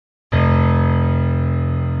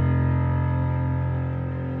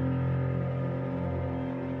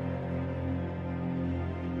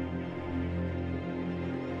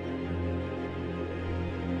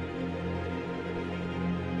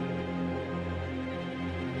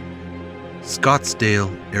Scottsdale,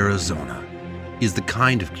 Arizona is the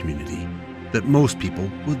kind of community that most people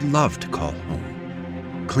would love to call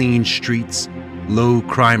home. Clean streets, low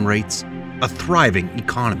crime rates, a thriving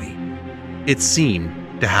economy. It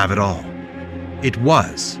seemed to have it all. It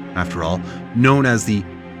was, after all, known as the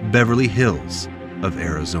Beverly Hills of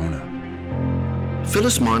Arizona.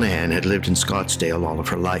 Phyllis Monahan had lived in Scottsdale all of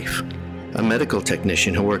her life. A medical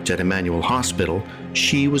technician who worked at Emmanuel Hospital,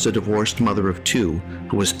 she was a divorced mother of two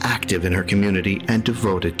who was active in her community and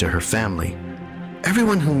devoted to her family.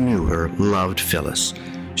 Everyone who knew her loved Phyllis.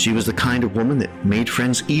 She was the kind of woman that made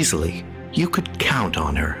friends easily. You could count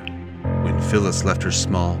on her. When Phyllis left her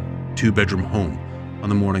small, two-bedroom home on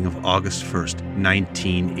the morning of August 1st,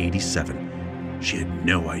 1987, she had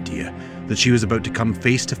no idea that she was about to come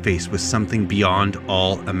face to face with something beyond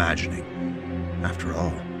all imagining. After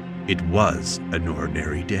all, it was an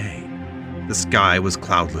ordinary day. The sky was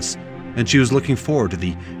cloudless, and she was looking forward to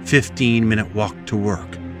the 15-minute walk to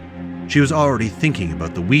work. She was already thinking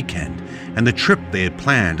about the weekend and the trip they had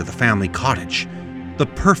planned to the family cottage, the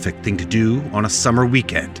perfect thing to do on a summer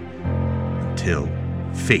weekend, until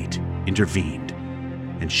fate intervened,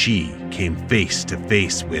 and she came face to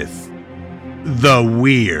face with the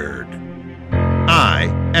weird. I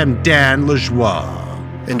am Dan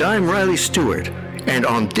Lajoie. And I'm Riley Stewart. And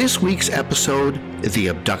on this week's episode, the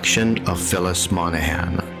abduction of Phyllis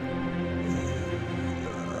Monahan.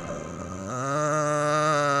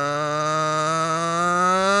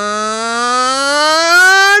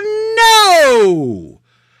 No!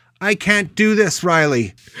 I can't do this,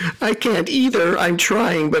 Riley. I can't either. I'm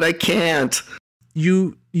trying, but I can't.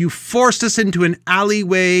 You forced us into an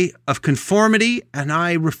alleyway of conformity, and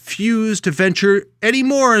I refuse to venture any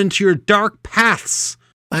more into your dark paths.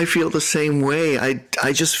 I feel the same way.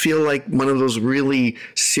 I just feel like one of those really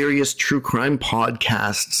serious true crime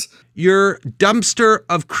podcasts. Your dumpster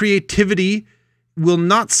of creativity will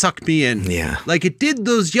not suck me in. Yeah. Like it did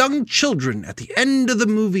those young children at the end of the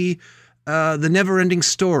movie, The Never-Ending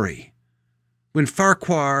Story. When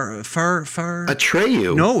Atreyu?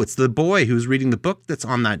 No, it's the boy who's reading the book that's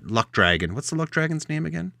on that luck dragon. What's the luck dragon's name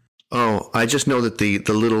again? Oh, I just know that the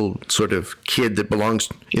little sort of kid that belongs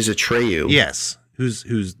is Atreyu. Yes. Who's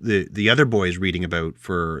the other boy is reading about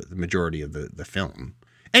for the majority of the film.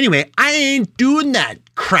 Anyway, I ain't doing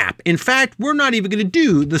that crap. In fact, we're not even going to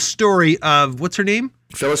do the story of, what's her name?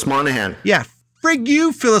 Phyllis Monahan. Yeah, frig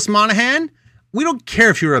you, Phyllis Monahan. We don't care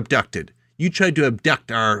if you're abducted. You tried to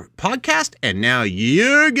abduct our podcast, and now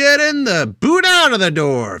you're getting the boot out of the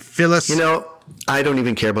door, Phyllis. You know, I don't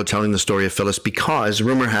even care about telling the story of Phyllis because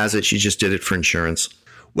rumor has it she just did it for insurance.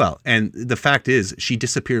 Well, and the fact is she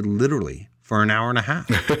disappeared literally for an hour and a half.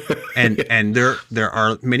 And there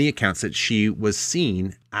are many accounts that she was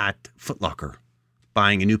seen at Foot Locker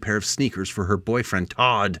buying a new pair of sneakers for her boyfriend,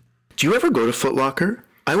 Todd. Do you ever go to Foot Locker?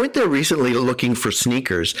 I went there recently looking for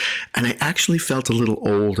sneakers, and I actually felt a little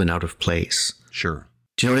old and out of place. Sure.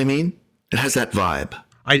 Do you know what I mean? It has that vibe.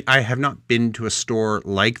 I have not been to a store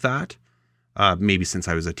like that, maybe since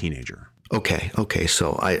I was a teenager. Okay,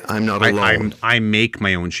 so I'm not alone. I make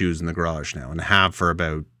my own shoes in the garage now and have for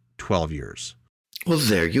about 12 years. Well,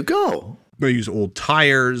 there you go. I use old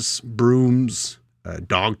tires, brooms,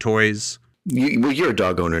 dog toys. You're a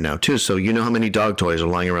dog owner now, too, so you know how many dog toys are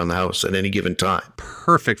lying around the house at any given time.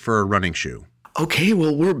 Perfect for a running shoe. Okay,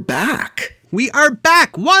 well, we're back. We are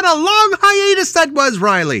back. What a long hiatus that was,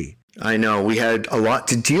 Riley. I know. We had a lot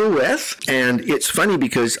to deal with. And it's funny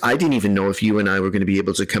because I didn't even know if you and I were going to be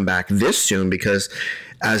able to come back this soon because,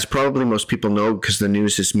 as probably most people know, because the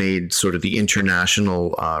news has made sort of the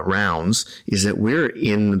international rounds, is that we're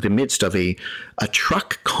in the midst of a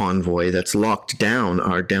truck convoy that's locked down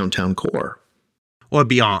our downtown core. Well,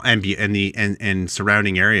 beyond and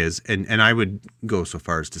surrounding areas, and I would go so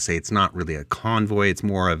far as to say it's not really a convoy; it's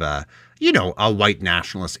more of a white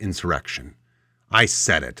nationalist insurrection. I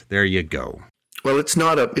said it. There you go. Well, it's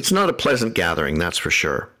not a pleasant gathering, that's for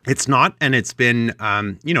sure. It's not, and it's been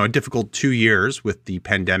a difficult 2 years with the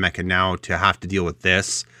pandemic, and now to have to deal with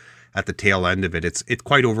this at the tail end of it, it's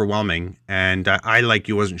quite overwhelming. And I, like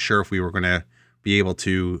you, wasn't sure if we were going to be able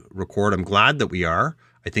to record. I'm glad that we are.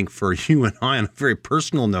 I think for you and I, on a very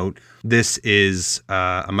personal note, this is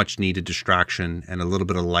a much needed distraction and a little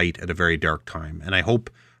bit of light at a very dark time. And I hope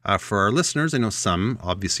for our listeners, I know some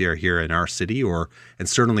obviously are here in our city, and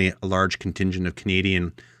certainly a large contingent of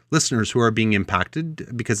Canadian listeners who are being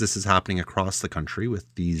impacted because this is happening across the country with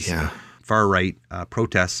these far right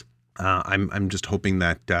protests. I'm just hoping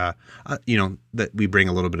that that we bring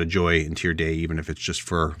a little bit of joy into your day, even if it's just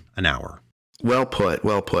for an hour. Well put,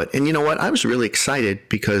 well put. And you know what? I was really excited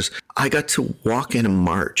because I got to walk in a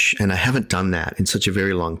march, and I haven't done that in such a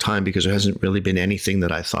very long time because there hasn't really been anything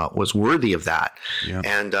that I thought was worthy of that. Yep.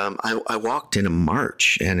 And I walked in a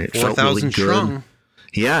march, and it felt really good. Strong.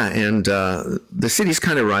 Yeah, and the city's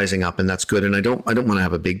kind of rising up, and that's good. And I don't want to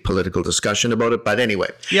have a big political discussion about it, but anyway,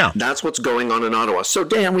 that's what's going on in Ottawa. So,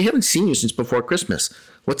 Dan, we haven't seen you since before Christmas.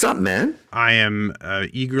 What's up, man? I am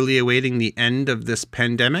eagerly awaiting the end of this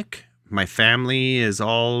pandemic. My family is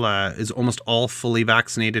almost all fully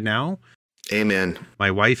vaccinated now. Amen.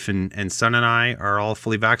 My wife and son and I are all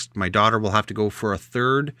fully vaccinated. My daughter will have to go for a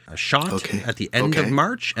third shot at the end of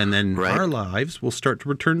March, and then our lives will start to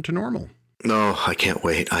return to normal. No, I can't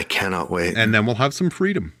wait. I cannot wait. And then we'll have some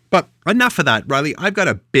freedom. But enough of that, Riley. I've got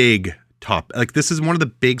a big topic. Like, this is one of the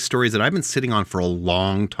big stories that I've been sitting on for a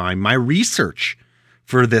long time. My research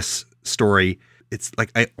for this story, it's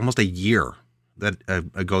like almost a year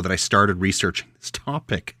ago that I started researching this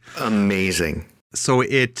topic. Amazing. So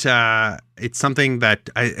it's something that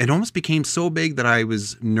it almost became so big that I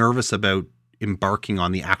was nervous about embarking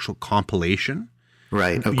on the actual compilation.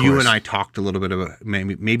 Right, of course. You and I talked a little bit about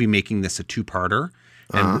maybe making this a two-parter,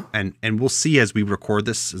 and we'll see as we record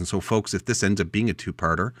this. And so, folks, if this ends up being a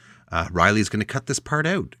two-parter, Riley's going to cut this part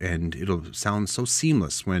out, and it'll sound so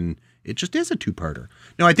seamless when it just is a two-parter.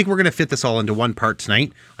 No, I think we're going to fit this all into one part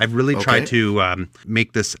tonight. I've really tried to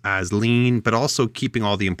make this as lean, but also keeping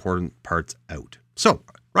all the important parts out. So,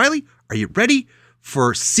 Riley, are you ready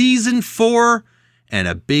for season 4 and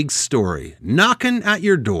a big story knocking at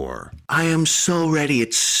your door? I am so ready.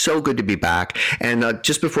 It's so good to be back. And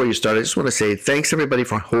just before you start, I just want to say thanks, everybody,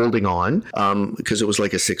 for holding on because it was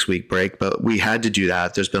like a 6-week break, but we had to do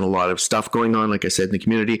that. There's been a lot of stuff going on, like I said, in the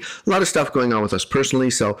community, a lot of stuff going on with us personally.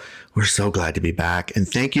 So we're so glad to be back. And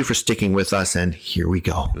thank you for sticking with us. And here we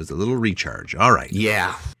go. It was a little recharge. All right.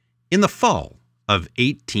 Yeah. In the fall of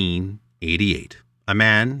 1888, a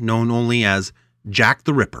man known only as Jack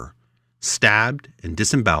the Ripper stabbed and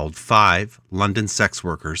disemboweled 5 London sex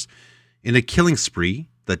workers in a killing spree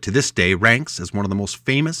that to this day ranks as one of the most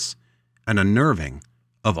famous and unnerving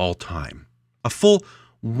of all time. A full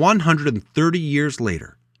 130 years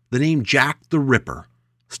later, the name Jack the Ripper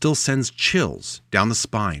still sends chills down the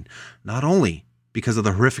spine, not only because of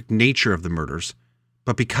the horrific nature of the murders,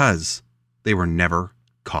 but because they were never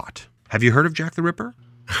caught. Have you heard of Jack the Ripper?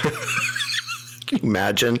 Can you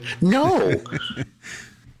imagine? No.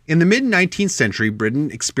 In the mid-19th century,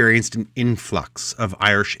 Britain experienced an influx of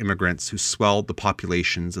Irish immigrants who swelled the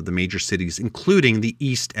populations of the major cities, including the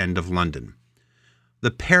East End of London.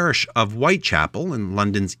 The parish of Whitechapel in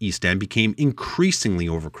London's East End became increasingly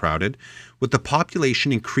overcrowded, with the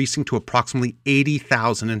population increasing to approximately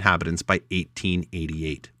 80,000 inhabitants by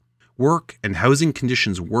 1888. Work and housing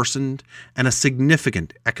conditions worsened, and a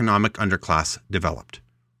significant economic underclass developed.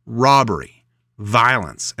 Robbery,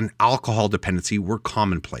 violence, and alcohol dependency were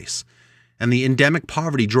commonplace, and the endemic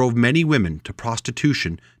poverty drove many women to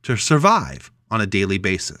prostitution to survive on a daily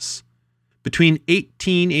basis. Between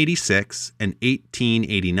 1886 and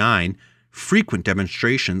 1889, frequent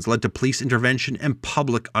demonstrations led to police intervention and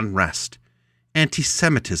public unrest.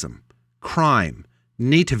 Anti-Semitism, crime,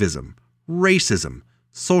 nativism, racism,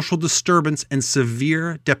 social disturbance, and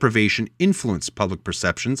severe deprivation influenced public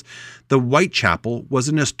perceptions. The Whitechapel was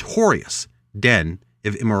a notorious den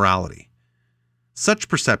of immorality. Such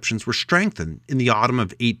perceptions were strengthened in the autumn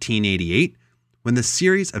of 1888 when the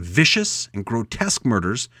series of vicious and grotesque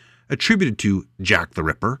murders attributed to Jack the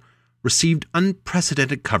Ripper received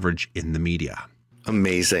unprecedented coverage in the media.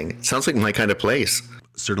 Amazing. Sounds like my kind of place.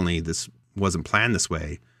 Certainly this wasn't planned this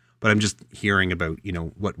way, but I'm just hearing about,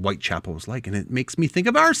 what Whitechapel was like, and it makes me think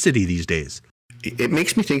of our city these days. It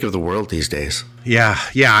makes me think of the world these days. Yeah,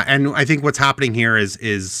 and I think what's happening here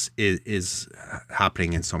is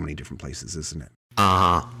happening in so many different places, isn't it?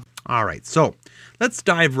 Uh-huh. All right, so let's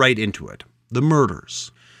dive right into it. The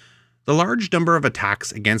murders. The large number of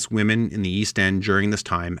attacks against women in the East End during this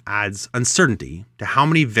time adds uncertainty to how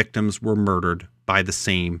many victims were murdered by the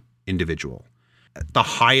same individual. The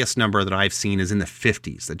highest number that I've seen is in the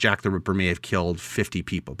 50s, that Jack the Ripper may have killed 50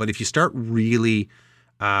 people. But if you start really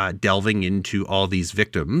delving into all these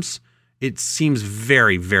victims, it seems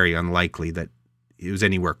very, very unlikely that it was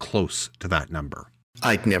anywhere close to that number.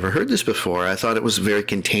 I'd never heard this before. I thought it was a very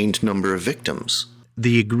contained number of victims.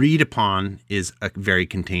 The agreed upon is a very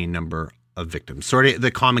contained number of victims. Sort of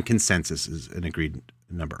the common consensus is an agreed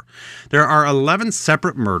number. There are 11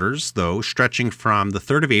 separate murders, though, stretching from the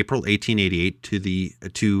 3rd of April, 1888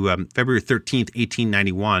 to February 13th,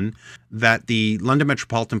 1891, that the London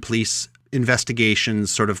Metropolitan Police investigations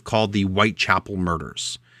sort of called the Whitechapel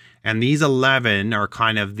murders. And these 11 are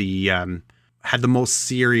kind of the had the most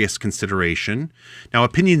serious consideration. Now,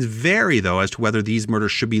 opinions vary, though, as to whether these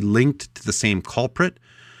murders should be linked to the same culprit,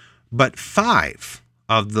 but 5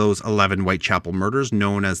 of those 11 Whitechapel murders,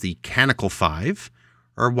 known as the Canonical Five,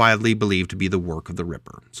 are widely believed to be the work of the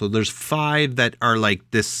Ripper. So there's 5 that are like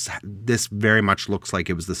this very much looks like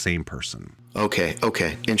it was the same person. Okay.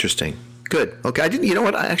 Interesting. Good. Okay. You know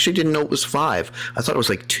what? I actually didn't know it was 5. I thought it was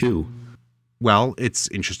like 2. Well, it's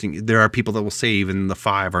interesting. There are people that will say even the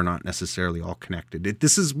 5 are not necessarily all connected.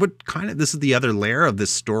 This is the other layer of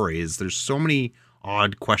this story, is there's so many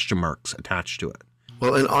odd question marks attached to it.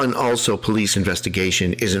 Well, and also police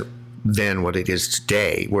investigation isn't then what it is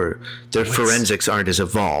today, where their forensics aren't as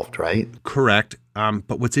evolved, right? Correct.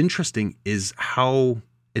 But what's interesting is how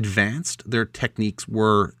advanced their techniques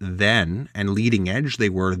were then and leading edge they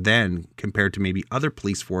were then compared to maybe other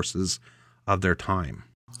police forces of their time.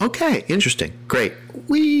 Okay, interesting. Great.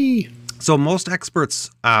 So most experts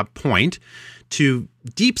point to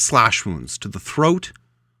deep slash wounds to the throat,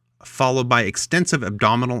 followed by extensive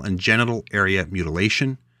abdominal and genital area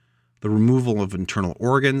mutilation, the removal of internal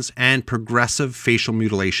organs, and progressive facial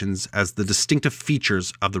mutilations as the distinctive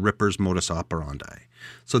features of the Ripper's modus operandi.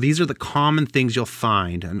 So these are the common things you'll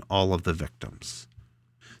find in all of the victims.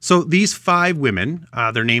 So these 5 women,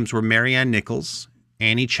 their names were Mary Ann Nichols,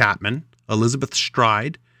 Annie Chapman, Elizabeth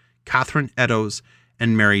Stride, Catherine Eddowes,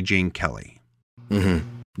 and Mary Jane Kelly. Mm-hmm.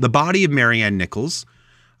 The body of Mary Ann Nichols,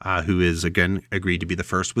 who is again agreed to be the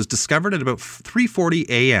first, was discovered at about 3:40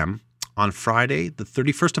 a.m. on Friday, the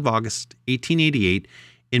 31st of August, 1888,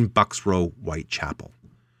 in Bucks Row, Whitechapel.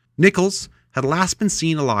 Nichols had last been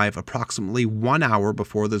seen alive approximately 1 hour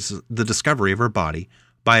before the discovery of her body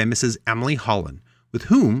by a Mrs. Emily Holland, with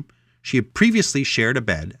whom she had previously shared a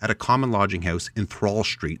bed at a common lodging house in Thrall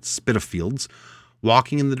Street, Spitalfields,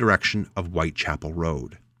 walking in the direction of Whitechapel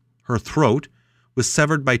Road. Her throat was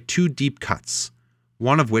severed by 2 deep cuts,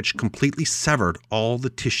 one of which completely severed all the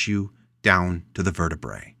tissue down to the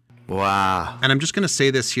vertebrae. Wow. And I'm just going to say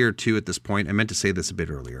this here too at this point. I meant to say this a bit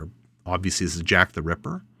earlier. Obviously, this is Jack the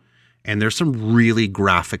Ripper, and there's some really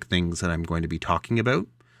graphic things that I'm going to be talking about.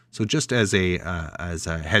 So just as a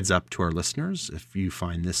heads up to our listeners, if you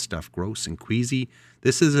find this stuff gross and queasy,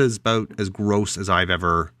 this is about as gross as I've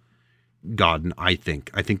ever gotten. I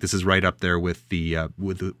think this is right up there with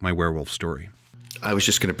my werewolf story. I was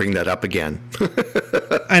just going to bring that up again.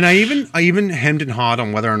 And I even hemmed and hawed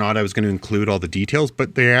on whether or not I was going to include all the details,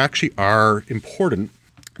 but they actually are important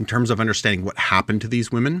in terms of understanding what happened to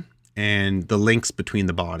these women and the links between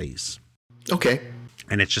the bodies. Okay.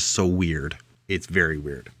 And it's just so weird. It's very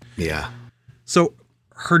weird. Yeah. So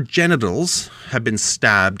her genitals have been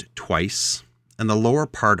stabbed twice, and the lower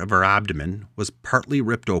part of her abdomen was partly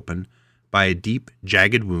ripped open by a deep,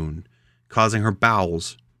 jagged wound, causing her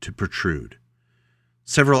bowels to protrude.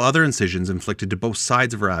 Several other incisions inflicted to both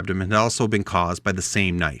sides of her abdomen had also been caused by the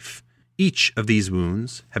same knife. Each of these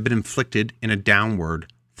wounds had been inflicted in a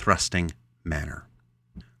downward thrusting manner.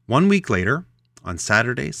 1 week later, on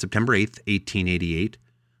Saturday, September 8th, 1888,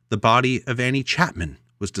 the body of Annie Chapman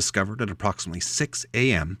was discovered at approximately 6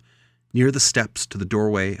 a.m. near the steps to the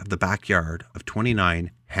doorway of the backyard of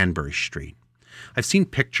 29 Hanbury Street. I've seen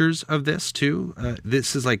pictures of this too.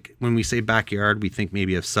 This is like, when we say backyard, we think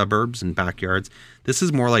maybe of suburbs and backyards. This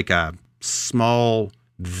is more like a small,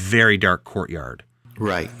 very dark courtyard.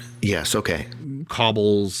 Right. Yes. Okay.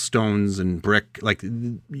 Cobbles, stones, and brick. Like,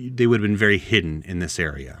 they would have been very hidden in this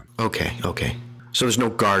area. Okay. So there's no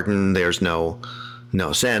garden. There's no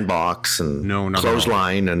sandbox and no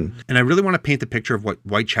clothesline. And I really want to paint the picture of what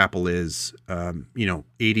Whitechapel is.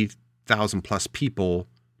 80,000 plus people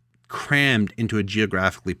crammed into a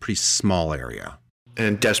geographically pretty small area.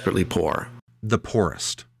 And desperately poor. The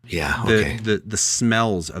poorest. Yeah, okay. The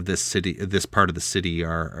smells of this city, this part of the city,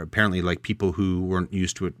 are apparently, like, people who weren't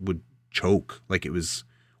used to it would choke. Like, it was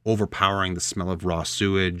overpowering, the smell of raw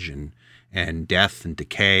sewage and death and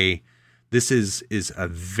decay. This is a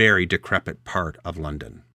very decrepit part of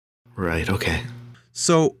London. Right, okay.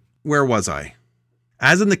 So, where was I?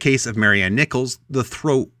 As in the case of Mary Ann Nichols, the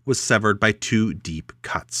throat was severed by 2 deep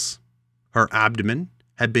cuts. Her abdomen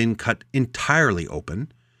had been cut entirely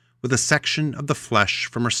open, with a section of the flesh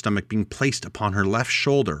from her stomach being placed upon her left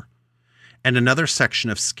shoulder, and another section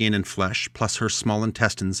of skin and flesh, plus her small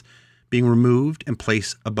intestines, being removed and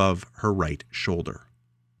placed above her right shoulder.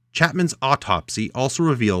 Chapman's autopsy also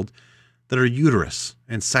revealed that her uterus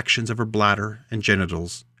and sections of her bladder and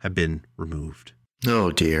genitals had been removed.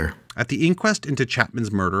 Oh, dear. At the inquest into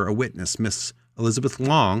Chapman's murder, a witness, Miss Elizabeth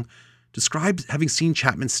Long, describes having seen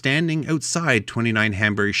Chapman standing outside 29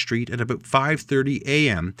 Hanbury Street at about 5:30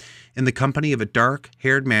 a.m. in the company of a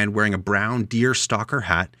dark-haired man wearing a brown deerstalker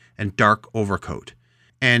hat and dark overcoat,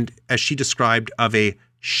 and, as she described, of a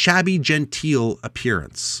shabby genteel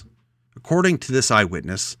appearance. According to this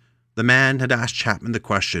eyewitness, the man had asked Chapman the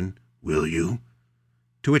question, "Will you?"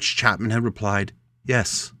 To which Chapman had replied,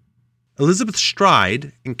 "Yes." Elizabeth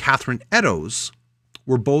Stride and Catherine Eddowes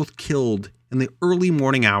were both killed in the early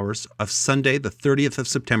morning hours of Sunday, the 30th of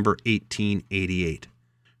September, 1888.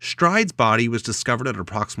 Stride's body was discovered at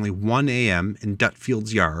approximately 1 a.m. in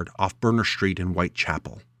Dutfield's yard off Burner Street in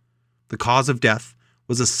Whitechapel. The cause of death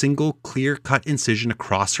was a single clear-cut incision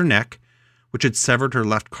across her neck, which had severed her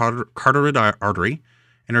left carotid artery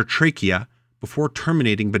and her trachea before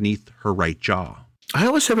terminating beneath her right jaw. I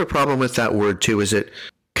always have a problem with that word too. Is it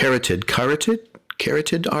carotid?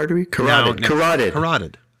 Carotid artery? Carotid. No,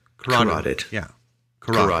 carotid. Yeah.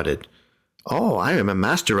 Carotid. Oh, I am a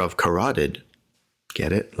master of carotid.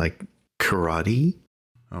 Get it? Like karate?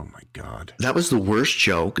 Oh my God. That was the worst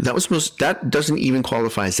joke. That doesn't even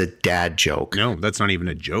qualify as a dad joke. No, that's not even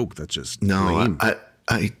a joke. That's just no. lame.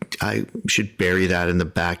 I should bury that in the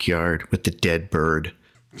backyard with the dead bird.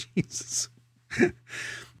 Jesus.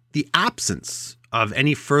 The absence of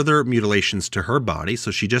any further mutilations to her body,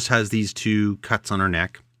 so she just has these 2 cuts on her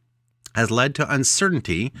neck, has led to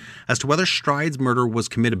uncertainty as to whether Stride's murder was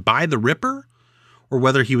committed by the Ripper or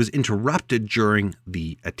whether he was interrupted during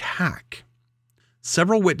the attack.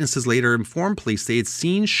 Several witnesses later informed police they had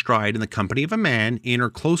seen Stride in the company of a man in or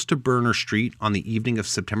close to Burner Street on the evening of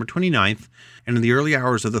September 29th and in the early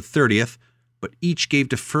hours of the 30th, but each gave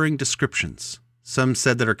differing descriptions. Some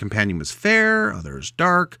said that her companion was fair, others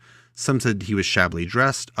dark. Some said he was shabbily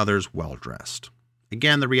dressed, others well-dressed.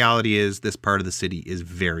 Again, the reality is this part of the city is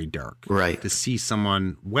very dark. Right. To see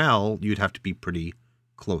someone well, you'd have to be pretty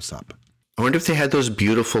close up. I wonder if they had those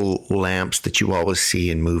beautiful lamps that you always see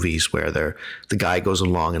in movies where the guy goes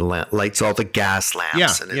along and lights all the gas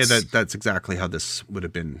lamps. Yeah, that's exactly how this would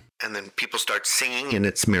have been. And then people start singing and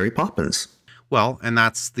it's Mary Poppins. Well, and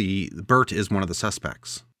Bert is one of the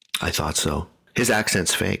suspects. I thought so. His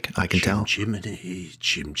accent's fake, I can tell. Chimney,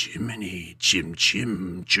 chim chimney, chim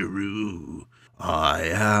chim chiroo. I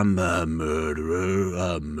am a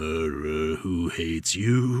murderer who hates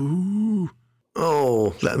you.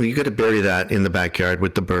 Oh, you got to bury that in the backyard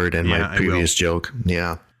with the bird and my previous joke.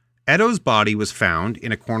 Yeah. Eddowes' body was found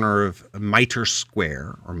in a corner of Meter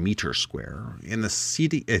Square in the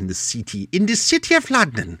city of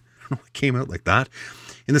London. It came out like that.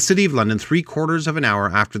 In the city of London, 3/4 of an hour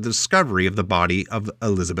after the discovery of the body of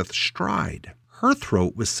Elizabeth Stride. Her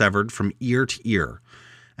throat was severed from ear to ear,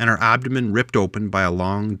 and her abdomen ripped open by a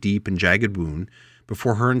long, deep, and jagged wound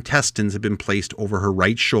before her intestines had been placed over her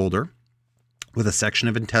right shoulder, with a section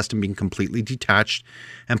of intestine being completely detached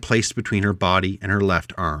and placed between her body and her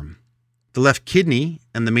left arm. The left kidney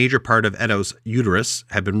and the major part of Eddowes' uterus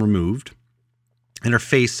had been removed, and her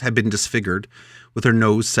face had been disfigured, with her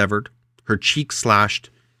nose severed, her cheeks slashed,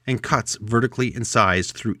 and cuts vertically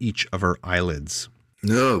incised through each of her eyelids.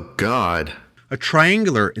 Oh, God. A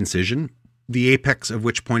triangular incision, the apex of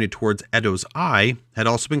which pointed towards Eddowes' eye, had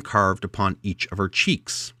also been carved upon each of her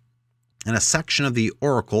cheeks, and a section of the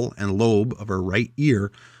auricle and lobe of her right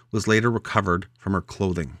ear was later recovered from her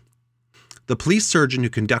clothing. The police surgeon who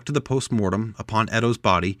conducted the post-mortem upon Eddowes'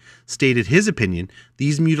 body stated his opinion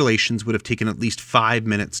these mutilations would have taken at least 5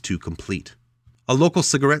 minutes to complete. A local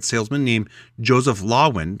cigarette salesman named Joseph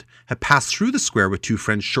Lawwind had passed through the square with 2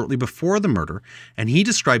 friends shortly before the murder, and he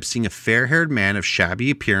described seeing a fair-haired man of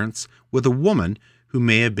shabby appearance with a woman who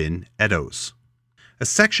may have been Eddowes. A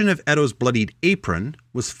section of Eddowes' bloodied apron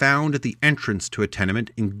was found at the entrance to a tenement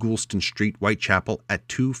in Goulston Street, Whitechapel at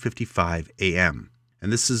 2:55 a.m.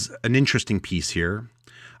 And this is an interesting piece here.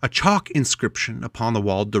 A chalk inscription upon the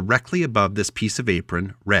wall directly above this piece of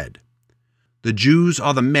apron read, "The Jews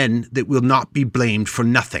are the men that will not be blamed for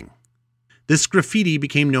nothing." This graffiti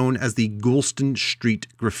became known as the Goulston Street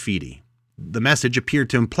Graffiti. The message appeared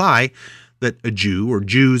to imply that a Jew, or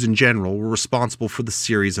Jews in general, were responsible for the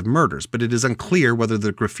series of murders, but it is unclear whether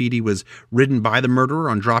the graffiti was written by the murderer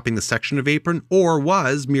on dropping the section of apron or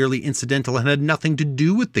was merely incidental and had nothing to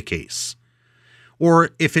do with the case.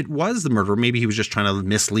 Or if it was the murderer, maybe he was just trying to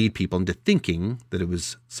mislead people into thinking that it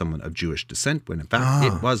was someone of Jewish descent, when in fact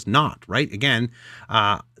it was not, right? Again,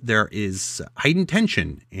 there is heightened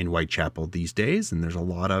tension in Whitechapel these days, and there's a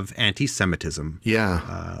lot of anti-Semitism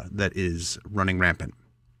that is running rampant.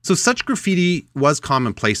 So such graffiti was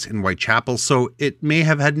commonplace in Whitechapel, so it may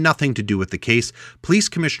have had nothing to do with the case. Police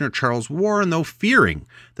Commissioner Charles Warren, though, fearing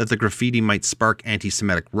that the graffiti might spark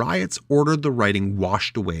anti-Semitic riots, ordered the writing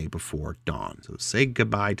washed away before dawn. So say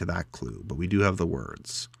goodbye to that clue, but we do have the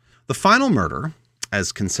words. The final murder,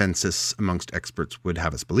 as consensus amongst experts would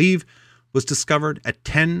have us believe, was discovered at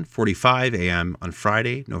 10:45 a.m. on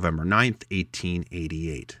Friday, November 9th,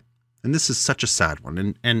 1888. And this is such a sad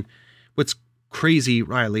one. And what's crazy,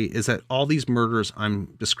 Riley, is that all these murders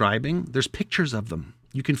I'm describing, there's pictures of them.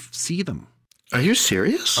 You can see them. Are you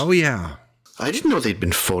serious? Oh, yeah. I didn't know they'd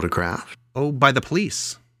been photographed. Oh, by the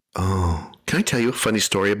police. Oh, can I tell you a funny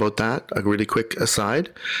story about that? A really quick aside.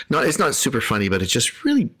 No, it's not super funny, but it just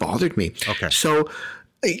really bothered me. Okay. So,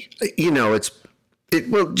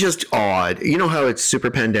 just odd. You know how it's super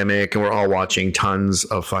pandemic and we're all watching tons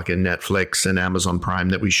of fucking Netflix and Amazon Prime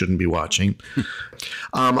that we shouldn't be watching.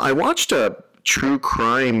 I watched a true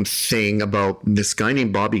crime thing about this guy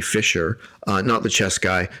named Bobby Fischer, not the chess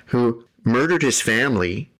guy, who murdered his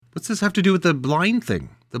family. What's this have to do with the blind thing?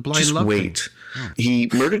 The blind Just love wait. thing? Oh. He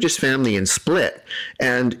murdered his family in Split.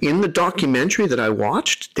 And in the documentary that I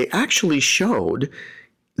watched, they actually showed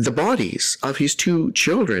the bodies of his two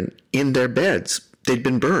children in their beds. They'd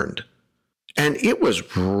been burned. And it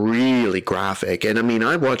was really graphic. And I mean,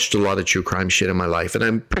 I watched a lot of true crime shit in my life, and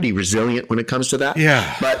I'm pretty resilient when it comes to that.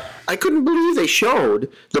 Yeah. But I couldn't believe they showed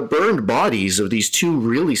the burned bodies of these two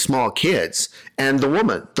really small kids and the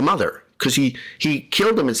woman, the mother, because he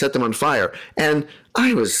killed them and set them on fire. And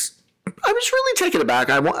I was really taken aback.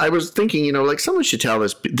 I was thinking, like someone should tell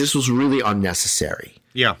us this was really unnecessary.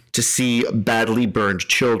 Yeah. To see badly burned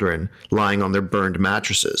children lying on their burned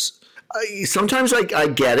mattresses. Sometimes I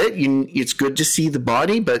get it. It's good to see the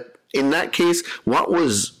body, but in that case, what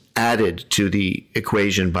was added to the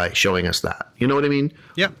equation by showing us that? You know what I mean?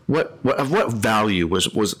 Yeah. What value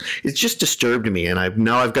was it just disturbed me, and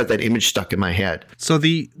I've got that image stuck in my head. So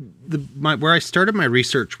where I started my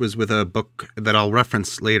research was with a book that I'll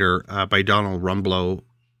reference later by Donald Rumbelow.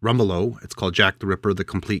 It's called Jack the Ripper: The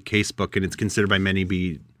Complete Case Book, and it's considered by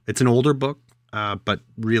many it's an older book, but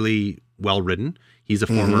really well written. He's a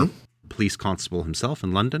former police constable himself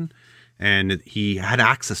in London, and he had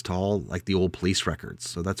access to all like the old police records.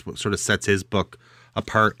 So that's what sort of sets his book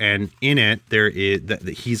apart. And in it, there is that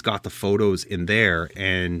he's got the photos in there,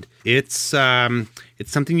 and it's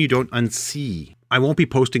something you don't unsee. I won't be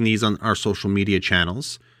posting these on our social media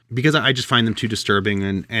channels because I just find them too disturbing,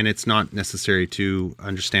 and it's not necessary to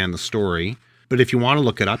understand the story. But if you want to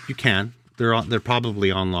look it up, you can. They're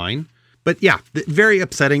probably online. But yeah, very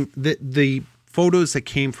upsetting. The photos that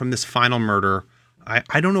came from this final murder,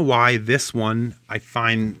 I don't know why this one I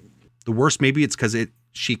find the worst. Maybe it's because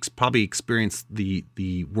she probably experienced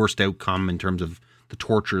the worst outcome in terms of the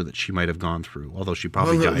torture that she might have gone through, although she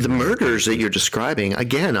probably died. The murders that you're describing,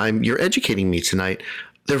 again, you're educating me tonight.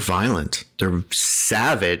 They're violent. They're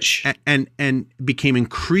savage. And became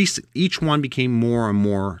each one became more and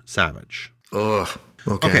more savage. Ugh.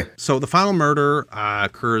 Okay. So the final murder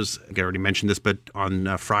occurs, I already mentioned this, but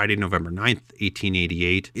on Friday, November 9th,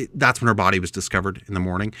 1888. That's when her body was discovered in the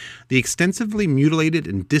morning. The extensively mutilated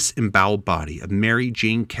and disemboweled body of Mary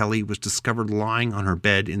Jane Kelly was discovered lying on her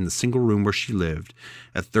bed in the single room where she lived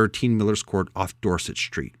at 13 Miller's Court off Dorset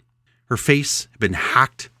Street. Her face had been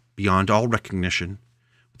hacked beyond all recognition,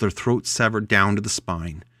 with her throat severed down to the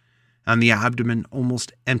spine, and the abdomen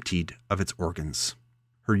almost emptied of its organs.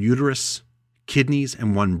 Her uterus, kidneys,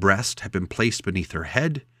 and one breast had been placed beneath her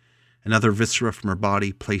head, and other viscera from her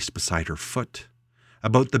body placed beside her foot,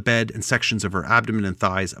 about the bed, and sections of her abdomen and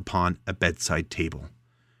thighs upon a bedside table.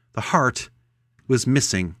 The heart was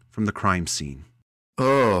missing from the crime scene.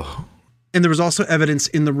 Oh. And there was also evidence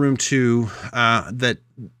in the room, too, that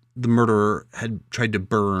the murderer had tried to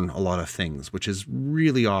burn a lot of things, which is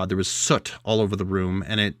really odd. There was soot all over the room,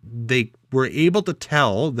 and they were able to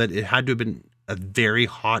tell that it had to have been a very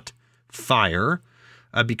hot fire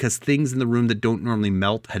because things in the room that don't normally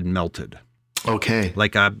melt had melted. Okay.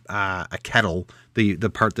 Like a kettle, the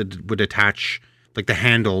part that would attach, like the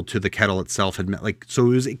handle to the kettle itself had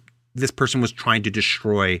so this person was trying to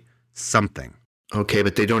destroy something. Okay,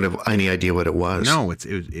 but they don't have any idea what it was. No,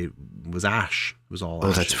 it was ash. It was all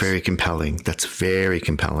ashes. That's very compelling. That's very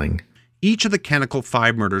compelling. Each of the Canonical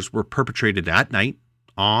 5 murders were perpetrated at night,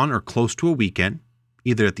 on or close to a weekend,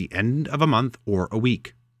 either at the end of a month or a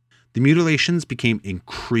week. The mutilations became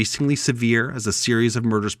increasingly severe as a series of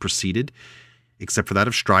murders proceeded, except for that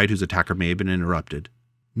of Stride, whose attacker may have been interrupted.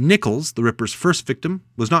 Nichols, the Ripper's first victim,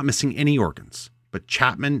 was not missing any organs, but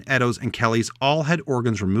Chapman, Eddowes, and Kelly's all had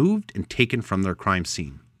organs removed and taken from their crime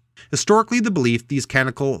scene. Historically, the belief these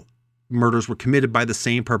canonical murders were committed by the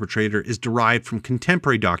same perpetrator is derived from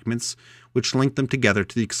contemporary documents which link them together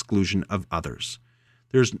to the exclusion of others.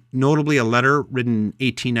 There's notably a letter written in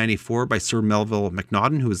 1894 by Sir Melville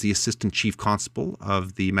Macnaghten, who was the Assistant Chief Constable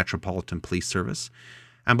of the Metropolitan Police Service,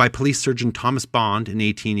 and by Police Surgeon Thomas Bond in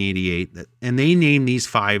 1888. And they name these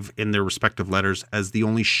 5 in their respective letters as the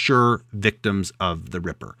only sure victims of the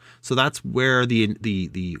Ripper. So that's where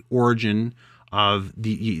the origin of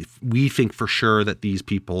we think for sure that these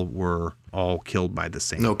people were all killed by the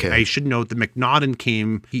same. Okay. I should note that Macnaghten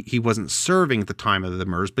came, he wasn't serving at the time of the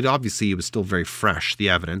murders, but obviously it was still very fresh, the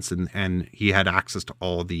evidence, and he had access to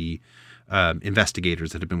all the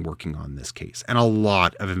investigators that had been working on this case. And a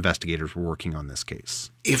lot of investigators were working on this case.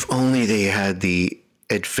 If only they had the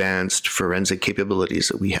advanced forensic capabilities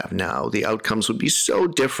that we have now, the outcomes would be so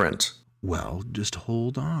different. Well, just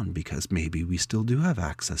hold on, because maybe we still do have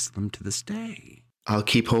access to them to this day. I'll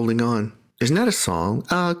keep holding on. Isn't that a song?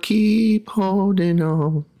 I'll keep holding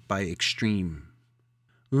on. By Extreme.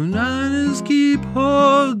 Well, I just keep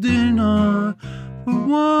holding on for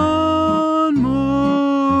one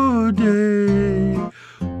more day.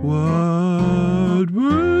 What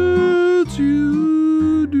would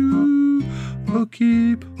you do? I'll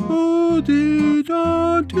keep holding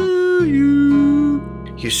on to you.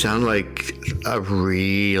 You sound like a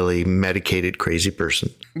really medicated crazy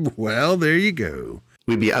person. Well, there you go.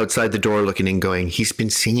 We'd be outside the door looking in going, he's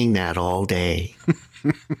been singing that all day.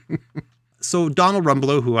 So Donald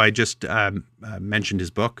Rumbelow, who I just mentioned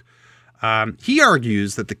his book, he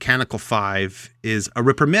argues that the Canonical Five is a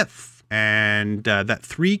Ripper myth, and that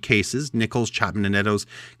 3 cases, Nichols, Chapman, and Eddowes,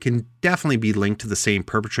 can definitely be linked to the same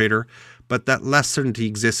perpetrator, but that less certainty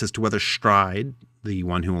exists as to whether Stride, the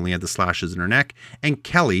one who only had the slashes in her neck, and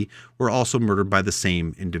Kelly were also murdered by the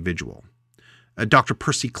same individual. Dr.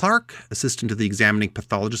 Percy Clark, assistant to the examining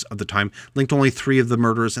pathologist of the time, linked only 3 of the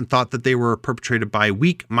murders and thought that they were perpetrated by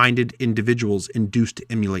weak-minded individuals induced to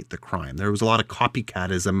emulate the crime. There was a lot of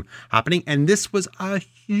copycatism happening, and this was a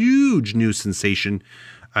huge news sensation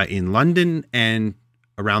in London and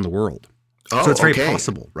around the world. Oh, so it's very okay.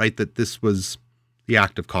 possible, right, that this was the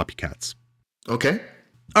act of copycats. Okay.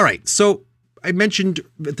 All right, so I mentioned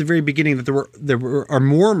at the very beginning that there are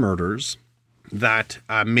more murders that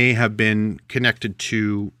may have been connected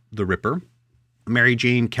to the Ripper. Mary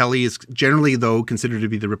Jane Kelly is generally, though, considered to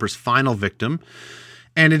be the Ripper's final victim,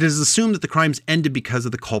 and it is assumed that the crimes ended because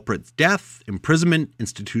of the culprit's death, imprisonment,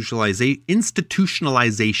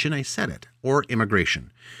 institutionalization, I said it, or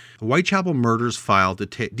immigration. The Whitechapel murders file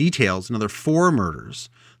details another 4 murders,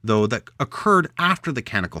 though, that occurred after the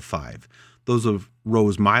Canonical Five. Those of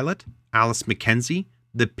Rose Milett, Alice Mackenzie,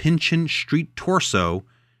 the Pinchin Street Torso,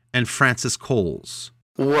 and Francis Coles.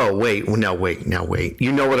 Whoa, wait. You know what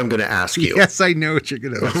I'm going to ask you. Yes, I know what you're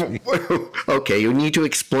going to ask me. Okay, you need to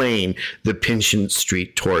explain the Pinchin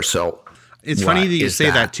Street Torso. It's funny that you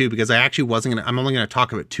say that too, because I actually I'm only going to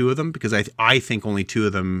talk about 2 of them, because I think only 2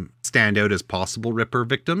 of them stand out as possible Ripper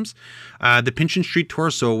victims. The Pinchin Street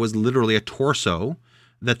Torso was literally a torso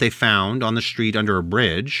that they found on the street under a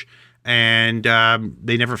bridge, and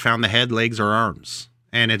they never found the head, legs, or arms.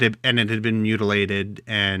 And it had been mutilated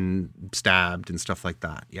and stabbed and stuff like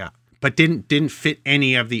that. Yeah. But didn't fit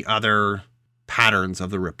any of the other patterns of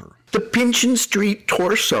the Ripper. The Pinchin Street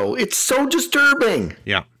Torso. It's so disturbing.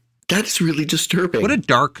 Yeah. That's really disturbing. What a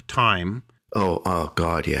dark time. Oh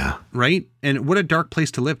God, yeah. Right? And what a dark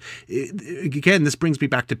place to live. Again, this brings me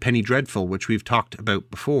back to Penny Dreadful, which we've talked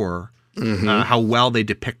about before. Mm-hmm. How well they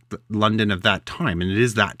depict London of that time. And it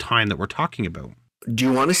is that time that we're talking about. Do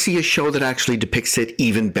you want to see a show that actually depicts it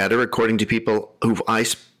even better, according to people who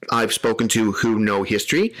I've spoken to who know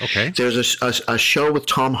history? Okay. There's a show with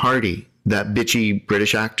Tom Hardy, that bitchy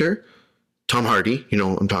British actor. Tom Hardy, you know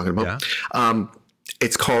what I'm talking about. Yeah.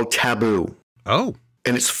 It's called Taboo. Oh.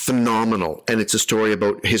 And it's phenomenal. And it's a story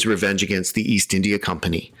about his revenge against the East India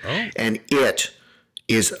Company. Oh. And it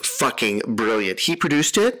is fucking brilliant. He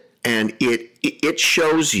produced it, and it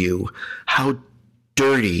shows you how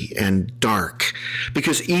dirty and dark,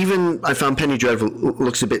 because even I found Penny Dreadful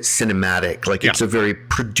looks a bit cinematic, like it's a very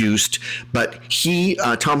produced, but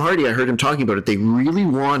Tom Hardy, I heard him talking about it, they really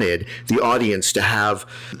wanted the audience to have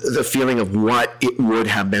the feeling of what it would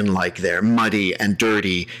have been like there, muddy and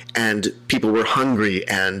dirty, and people were hungry,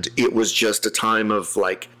 and it was just a time of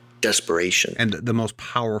like desperation. And the most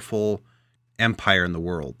powerful empire in the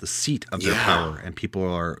world, the seat of their power, and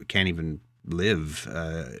people can't even live,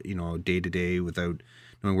 day to day without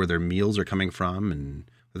knowing where their meals are coming from, and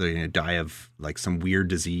whether they're going to die of like some weird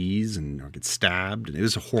disease or get stabbed. And it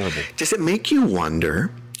was horrible. Does it make you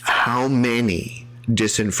wonder how many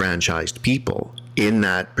disenfranchised people in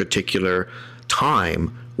that particular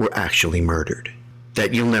time were actually murdered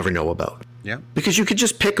that you'll never know about. Yeah. Because you could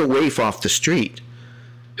just pick a waif off the street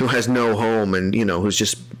who has no home and, who's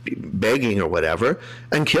just begging or whatever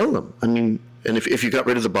and kill them. I mean, and if you got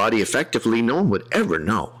rid of the body effectively, no one would ever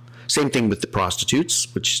know. Same thing with the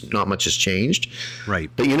prostitutes, which not much has changed. Right.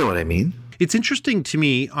 But you know what I mean? It's interesting to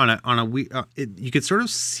me you could sort of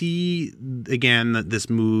see again this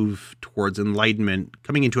move towards enlightenment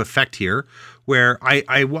coming into effect here, where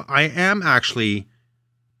I am actually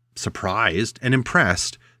surprised and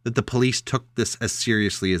impressed that the police took this as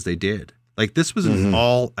seriously as they did. Like, this was an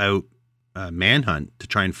all-out manhunt to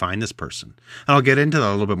try and find this person. And I'll get into that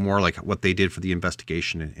a little bit more, like what they did for the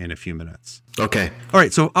investigation in a few minutes. Okay. All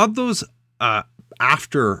right. So of those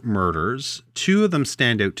after murders, two of them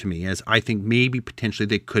stand out to me as I think maybe potentially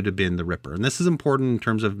they could have been the Ripper. And this is important in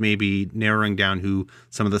terms of maybe narrowing down who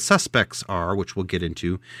some of the suspects are, which we'll get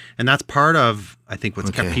into. And that's part of, I think,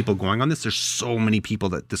 what's kept people going on this. There's so many people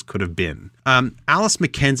that this could have been. Alice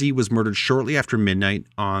Mackenzie was murdered shortly after midnight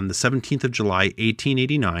on the 17th of July,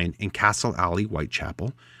 1889 in Castle Alley,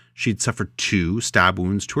 Whitechapel. She'd suffered 2 stab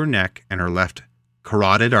wounds to her neck, and her left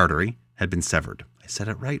carotid artery had been severed. I said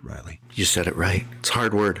it right, Riley. You said it right. It's a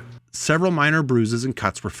hard word. Several minor bruises and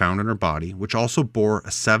cuts were found on her body, which also bore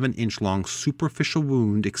a 7-inch long superficial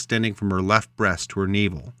wound extending from her left breast to her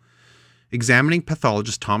navel. Examining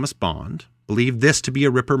pathologist Thomas Bond believed this to be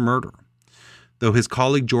a Ripper murder, though his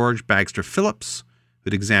colleague George Bagster Phillips,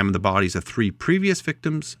 who had examined the bodies of 3 previous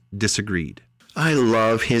victims, disagreed. I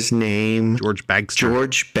love his name. George Bagster.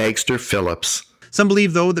 George Bagster Phillips. Some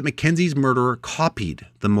believe, though, that Mackenzie's murderer copied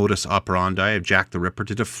the modus operandi of Jack the Ripper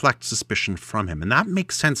to deflect suspicion from him. And that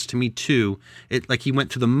makes sense to me, too. Like, he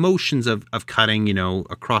went through the motions of cutting,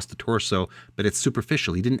 across the torso, but it's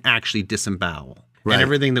superficial. He didn't actually disembowel. Right. And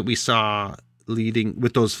everything that we saw leading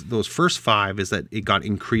with those first 5 is that it got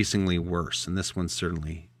increasingly worse. And this one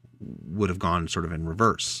certainly would have gone sort of in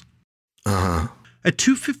reverse. Uh-huh. At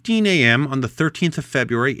 2:15 a.m. on the 13th of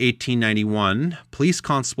February, 1891, Police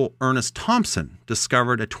Constable Ernest Thompson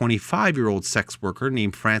discovered a 25-year-old sex worker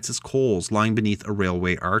named Frances Coles lying beneath a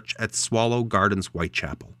railway arch at Swallow Gardens,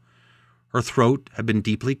 Whitechapel. Her throat had been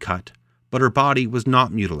deeply cut, but her body was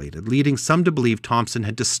not mutilated, leading some to believe Thompson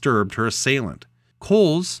had disturbed her assailant.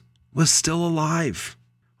 Coles was still alive,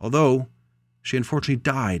 although she unfortunately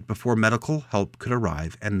died before medical help could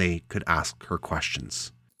arrive and they could ask her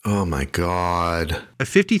questions. Oh, my God. A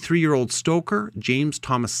 53-year-old stoker, James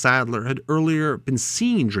Thomas Sadler, had earlier been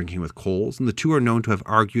seen drinking with Coles, and the two are known to have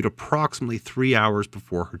argued approximately 3 hours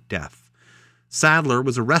before her death. Sadler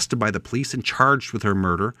was arrested by the police and charged with her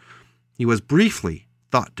murder. He was briefly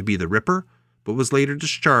thought to be the Ripper, but was later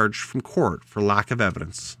discharged from court for lack of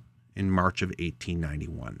evidence in March of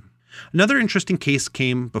 1891. Another interesting case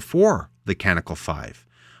came before the Canonical Five.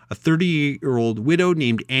 A 38-year-old widow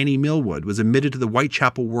named Annie Millwood was admitted to the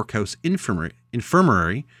Whitechapel Workhouse Infirmary.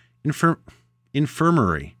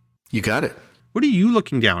 You got it. What are you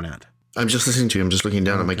looking down at? I'm just listening to you. I'm just looking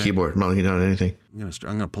down at my keyboard. I'm not looking down at anything. I'm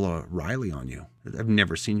going to pull a Riley on you. I've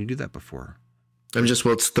never seen you do that before.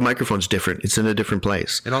 The microphone's different. It's in a different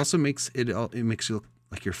place. It also makes it makes you look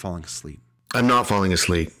like you're falling asleep. I'm not falling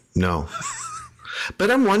asleep. No.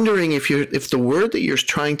 But I'm wondering if the word that you're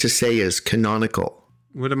trying to say is canonical.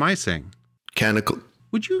 What am I saying? Canonical.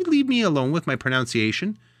 Would you leave me alone with my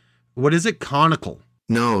pronunciation? What is it? Conical.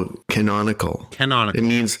 No, canonical. Canonical. It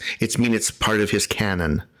means it's part of his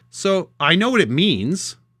canon. So I know what it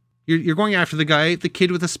means. You're going after the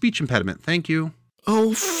kid with a speech impediment. Thank you.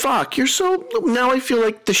 Oh, fuck. Now I feel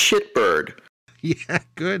like the shitbird. Yeah,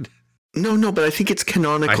 good. No, but I think it's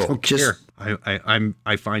canonical. I don't care.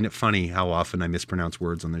 I find it funny how often I mispronounce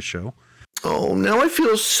words on this show. Oh, now I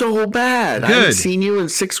feel so bad. Good. I haven't seen you in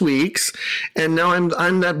 6 weeks, and now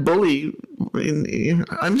I'm that bully.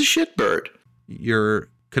 I'm the shitbird. You're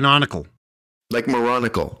canonical. Like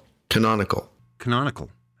moronical. Canonical. Canonical.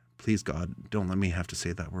 Please, God, don't let me have to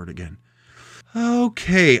say that word again.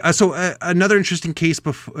 Okay. So another interesting case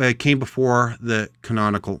came before the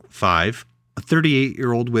Canonical Five. A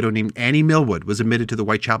 38-year-old widow named Annie Millwood was admitted to the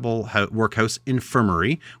Whitechapel Workhouse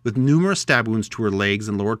Infirmary with numerous stab wounds to her legs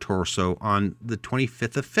and lower torso on the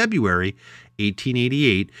 25th of February,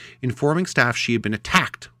 1888, informing staff she had been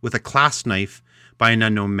attacked with a clasp knife by an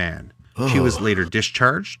unknown man. Oh. She was later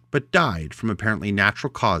discharged, but died from apparently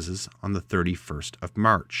natural causes on the 31st of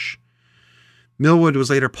March. Millwood was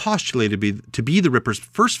later postulated to be the Ripper's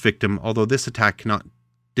first victim, although this attack cannot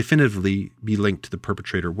definitively be linked to the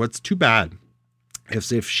perpetrator. What's too bad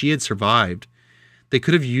is if she had survived, they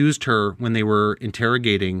could have used her when they were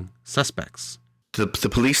interrogating suspects. The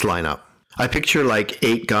police lineup. I picture like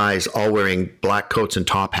 8 guys all wearing black coats and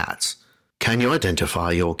top hats. Can you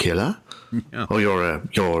identify your killer? Yeah. Or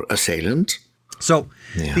your assailant? So,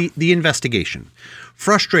 the investigation.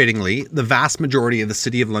 Frustratingly, the vast majority of the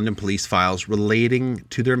City of London police files relating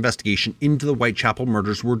to their investigation into the Whitechapel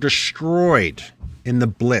murders were destroyed in the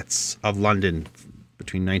Blitz of London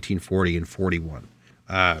between 1940 and 41,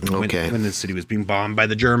 when the city was being bombed by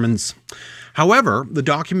the Germans. However, the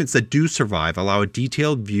documents that do survive allow a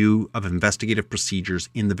detailed view of investigative procedures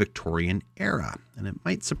in the Victorian era, and it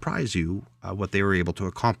might surprise you what they were able to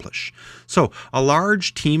accomplish. So, a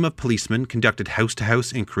large team of policemen conducted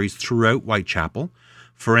house-to-house inquiries throughout Whitechapel.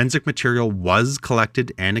 Forensic material was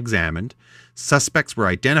collected and examined. Suspects were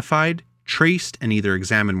identified, traced, and either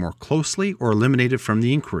examined more closely or eliminated from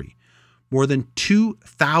the inquiry. More than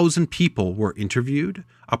 2,000 people were interviewed,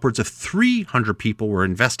 upwards of 300 people were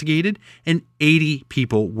investigated, and 80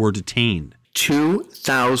 people were detained.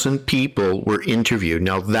 2,000 people were interviewed.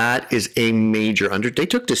 Now that is a major they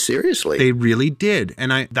took this seriously. They really did.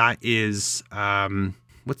 And that is,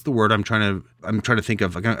 what's the word I'm trying to think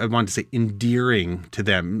of? I wanted to say endearing to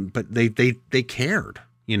them, but they cared.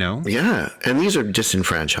 You know? Yeah. And these are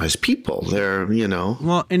disenfranchised people. They're,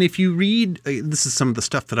 Well, and if you read, this is some of the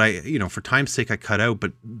stuff that I, for time's sake, I cut out,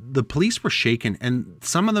 but the police were shaken, and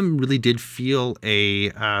some of them really did feel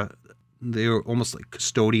they were almost like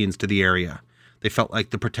custodians to the area. They felt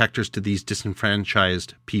like the protectors to these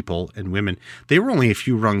disenfranchised people and women. They were only a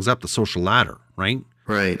few rungs up the social ladder, right?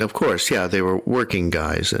 Right, of course, yeah, they were working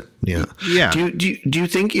guys. Yeah. Do you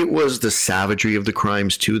think it was the savagery of the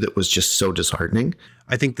crimes too that was just so disheartening?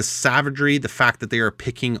 I think the savagery, the fact that they are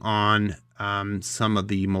picking on some of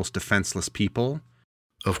the most defenseless people.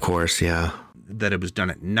 Of course, yeah. That it was done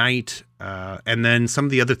at night, and then some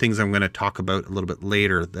of the other things I'm going to talk about a little bit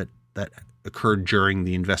later that occurred during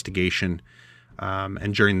the investigation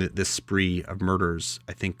and during this spree of murders,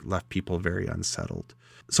 I think left people very unsettled.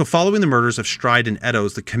 So following the murders of Stride and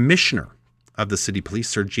Eddowes, the commissioner of the city police,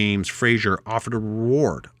 Sir James Fraser, offered a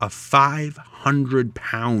reward of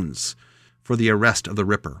 £500 for the arrest of the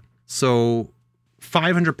Ripper. So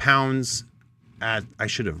 £500 I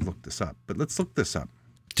should have looked this up, but let's look this up.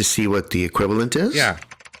 To see what the equivalent is? Yeah.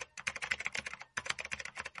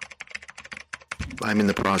 I'm in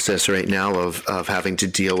the process right now of having to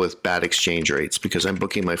deal with bad exchange rates because I'm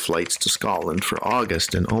booking my flights to Scotland for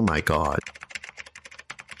August, and oh my God.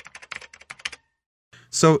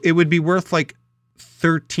 So it would be worth like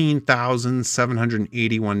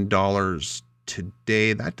 $13,781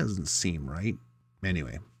 today. That doesn't seem right.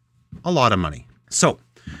 Anyway, a lot of money. So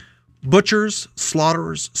butchers,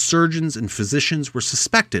 slaughterers, surgeons, and physicians were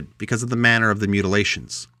suspected because of the manner of the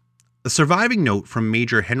mutilations. A surviving note from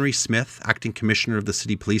Major Henry Smith, acting commissioner of the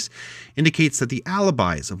city police, indicates that the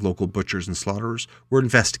alibis of local butchers and slaughterers were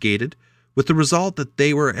investigated, with the result that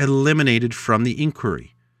they were eliminated from the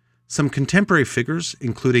inquiry. Some contemporary figures,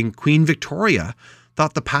 including Queen Victoria,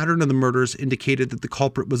 thought the pattern of the murders indicated that the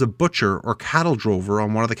culprit was a butcher or cattle drover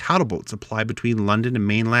on one of the cattle boats applied between London and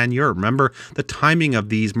mainland Europe. Remember, the timing of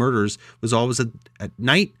these murders was always at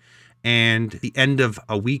night and the end of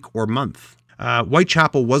a week or month.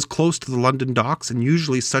 Whitechapel was close to the London docks, and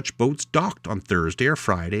usually such boats docked on Thursday or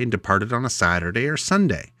Friday and departed on a Saturday or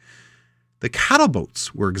Sunday. The cattle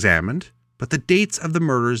boats were examined, but the dates of the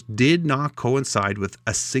murders did not coincide with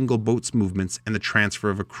a single boat's movements, and the transfer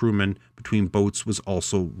of a crewman between boats was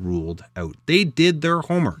also ruled out. They did their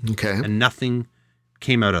homework, and nothing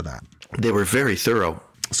came out of that. They were very thorough.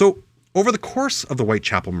 So, over the course of the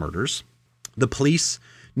Whitechapel murders, the police,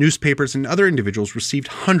 newspapers, and other individuals received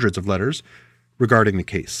hundreds of letters regarding the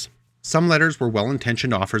case. Some letters were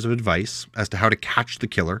well-intentioned offers of advice as to how to catch the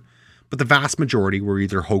killer, but the vast majority were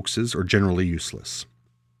either hoaxes or generally useless.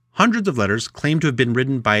 Hundreds of letters claim to have been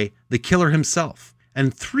written by the killer himself,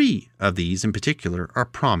 and 3 of these in particular are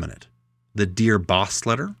prominent. The Dear Boss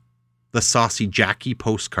letter, the Saucy Jackie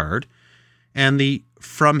postcard, and the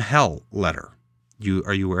From Hell letter.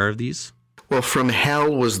 Are you aware of these? Well, From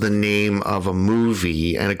Hell was the name of a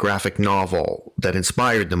movie and a graphic novel that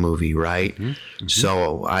inspired the movie, right? Mm-hmm.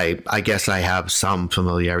 So I guess I have some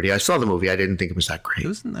familiarity. I saw the movie. I didn't think it was that great.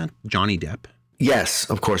 Wasn't that Johnny Depp? Yes,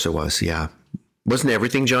 of course it was, yeah. Wasn't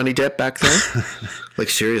everything Johnny Depp back then? Like,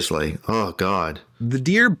 seriously. Oh, God. The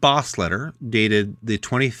Dear Boss letter, dated the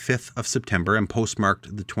 25th of September and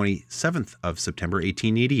postmarked the 27th of September,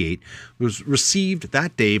 1888, was received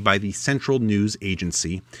that day by the Central News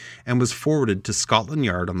Agency and was forwarded to Scotland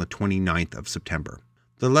Yard on the 29th of September.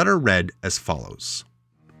 The letter read as follows.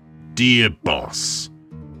 Dear Boss,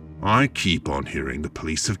 I keep on hearing the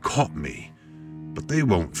police have caught me, but they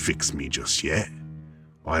won't fix me just yet.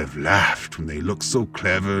 I have laughed when they look so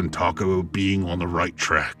clever and talk about being on the right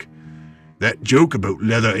track. That joke about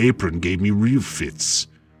leather apron gave me real fits.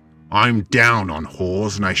 I'm down on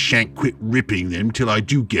whores and I shan't quit ripping them till I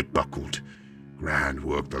do get buckled. Grand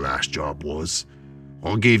work the last job was.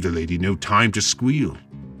 I gave the lady no time to squeal.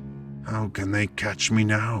 How can they catch me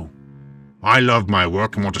now? I love my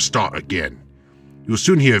work and want to start again. You'll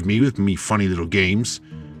soon hear of me with me funny little games.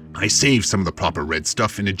 I saved some of the proper red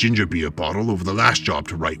stuff in a ginger beer bottle over the last job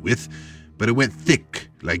to write with, but it went thick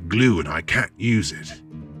like glue and I can't use it.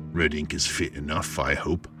 Red ink is fit enough, I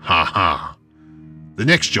hope. Ha ha. The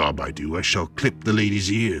next job I do, I shall clip the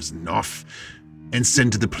lady's ears and off and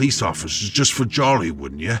send to the police officers just for jolly,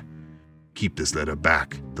 wouldn't you? Keep this letter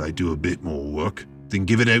back till I do a bit more work, then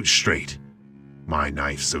give it out straight. My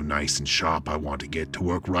knife's so nice and sharp I want to get to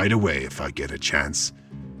work right away if I get a chance.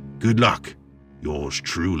 Good luck. Yours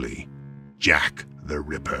truly, Jack the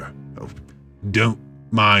Ripper. Oh, don't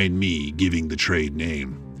mind me giving the trade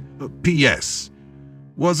name. P.S.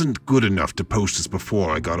 Wasn't good enough to post this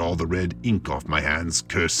before I got all the red ink off my hands,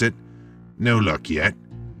 curse it. No luck yet.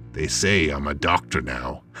 They say I'm a doctor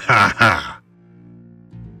now. Ha ha!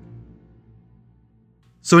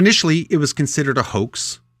 So initially, it was considered a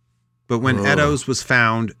hoax, but when Eddowes was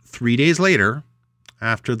found 3 days later,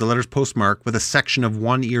 after the letter's postmark, with a section of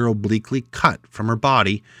one ear obliquely cut from her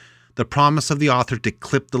body, the promise of the author to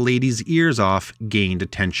clip the lady's ears off gained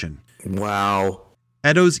attention. Wow.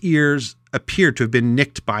 Eddowes' ears appeared to have been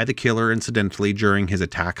nicked by the killer incidentally during his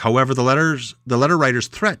attack. However, the letter writer's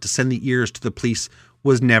threat to send the ears to the police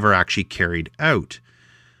was never actually carried out.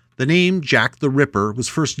 The name Jack the Ripper was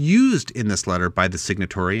first used in this letter by the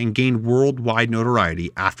signatory and gained worldwide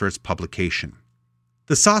notoriety after its publication.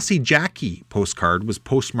 The Saucy Jackie postcard was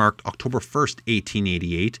postmarked October 1st,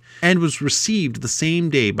 1888, and was received the same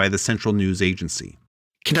day by the Central News Agency.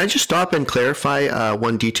 Can I just stop and clarify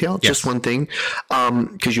one detail? Yes. Just one thing,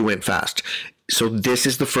 because you went fast. So this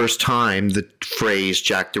is the first time the phrase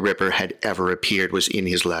Jack the Ripper had ever appeared was in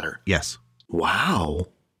his letter? Yes. Wow.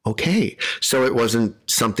 Okay. So it wasn't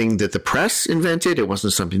something that the press invented. It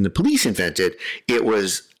wasn't something the police invented. It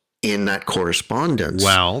was in that correspondence.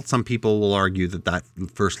 Well, some people will argue that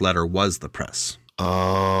first letter was the press.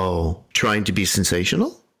 Oh. Trying to be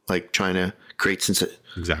sensational? Like trying to create sensation?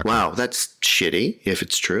 Exactly. Wow. That's shitty if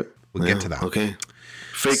it's true. We'll get to that. Okay.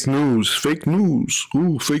 Fake news. Fake news.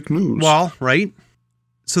 Ooh, fake news. Well, right.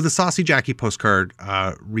 So the Saucy Jackie postcard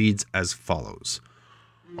reads as follows.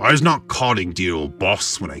 I was not codding dear old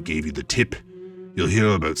boss when I gave you the tip. You'll hear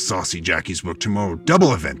about Saucy Jackie's work tomorrow.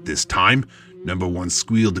 Double event this time. Number one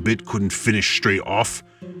squealed a bit, couldn't finish straight off.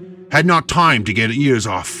 Had not time to get ears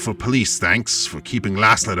off for police, thanks for keeping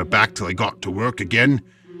last letter back till I got to work again.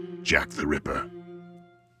 Jack the Ripper.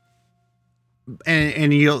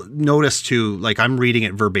 And you'll notice too, like I'm reading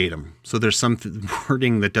it verbatim. So there's some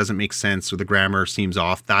wording that doesn't make sense or the grammar seems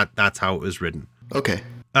off. That's how it was written. Okay.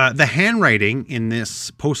 The handwriting in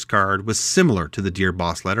this postcard was similar to the Dear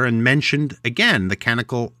Boss letter and mentioned, again, the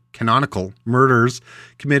canonical murders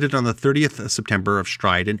committed on the 30th of September of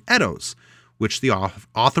Stride and Eddowes, which the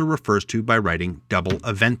author refers to by writing double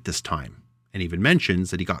event this time, and even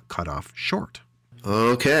mentions that he got cut off short.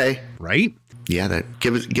 Okay. Right? Yeah, that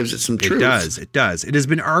gives it some truth. It does. It has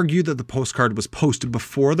been argued that the postcard was posted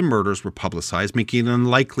before the murders were publicized, making it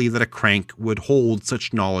unlikely that a crank would hold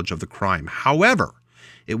such knowledge of the crime. However,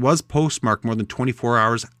 it was postmarked more than 24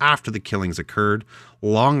 hours after the killings occurred,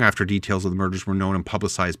 long after details of the murders were known and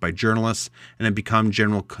publicized by journalists and had become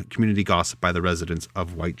general community gossip by the residents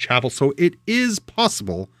of Whitechapel. So it is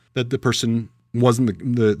possible that the person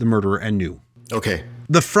wasn't the murderer and knew. Okay.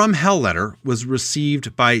 The From Hell letter was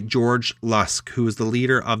received by George Lusk, who was the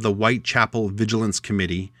leader of the Whitechapel Vigilance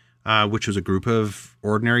Committee, which was a group of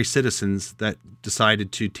ordinary citizens that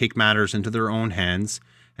decided to take matters into their own hands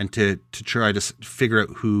and to try to figure out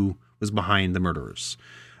who was behind the murderers.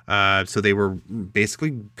 So they were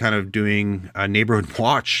basically kind of doing a neighborhood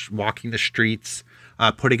watch, walking the streets,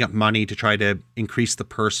 putting up money to try to increase the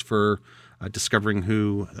purse for discovering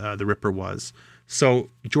who the Ripper was. So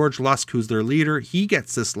George Lusk, who's their leader, he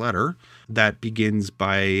gets this letter that begins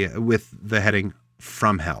with the heading,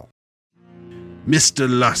 From Hell. Mr.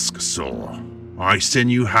 Lusk, sir, I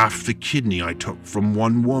send you half the kidney I took from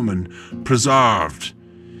one woman, preserved.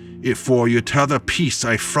 It for your t'other piece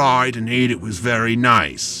I fried and ate it was very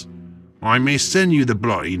nice. I may send you the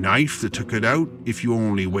bloody knife that took it out if you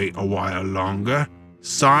only wait a while longer.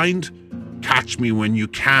 Signed, catch me when you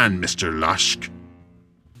can, Mr. Lusk.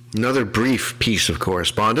 Another brief piece of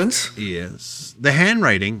correspondence. Yes. The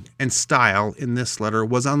handwriting and style in this letter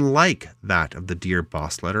was unlike that of the Dear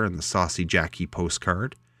Boss letter and the Saucy Jackie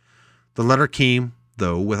postcard. The letter came,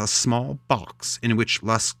 though, with a small box in which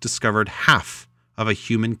Lusk discovered half of a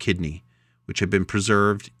human kidney, which had been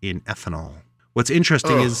preserved in ethanol. What's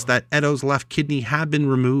interesting is that Edo's left kidney had been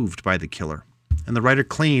removed by the killer, and the writer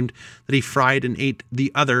claimed that he fried and ate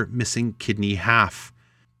the other missing kidney half.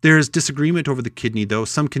 There is disagreement over the kidney, though.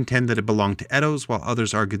 Some contend that it belonged to Edo's, while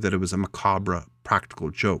others argued that it was a macabre practical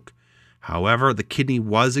joke. However, the kidney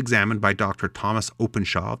was examined by Dr. Thomas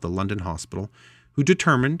Openshaw of the London Hospital, who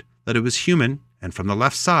determined that it was human and from the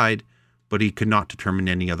left side, but he could not determine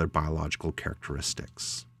any other biological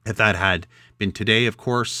characteristics. If that had been today, of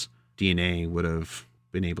course, DNA would have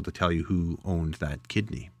been able to tell you who owned that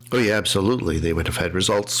kidney. Oh, yeah, absolutely. They would have had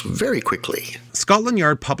results very quickly. Scotland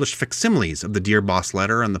Yard published facsimiles of the Dear Boss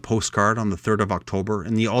letter and the postcard on the 3rd of October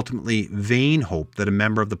in the ultimately vain hope that a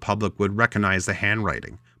member of the public would recognize the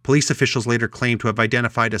handwriting. Police officials later claimed to have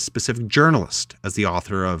identified a specific journalist as the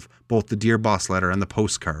author of both the Dear Boss letter and the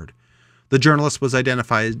postcard. The journalist was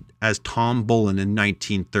identified as Tom Bullen in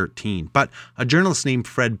 1913, but a journalist named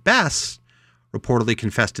Fred Best reportedly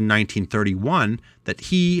confessed in 1931 that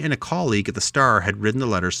he and a colleague at the Star had written the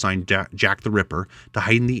letter signed Jack the Ripper to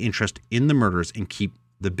heighten the interest in the murders and keep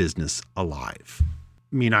the business alive.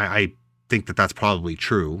 I mean, I think that that's probably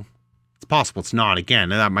true. It's possible it's not. Again,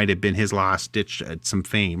 that might have been his last ditch at some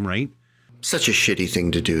fame, right? Such a shitty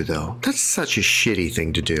thing to do, though. That's such a shitty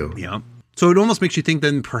thing to do. Yeah. So it almost makes you think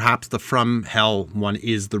then perhaps the From Hell one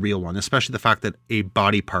is the real one, especially the fact that a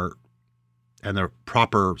body part and the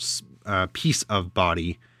proper piece of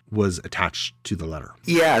body was attached to the letter.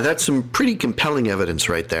 Yeah, that's some pretty compelling evidence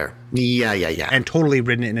right there. Yeah. And totally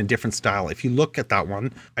written in a different style. If you look at that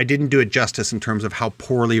one, I didn't do it justice in terms of how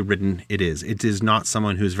poorly written it is. It is not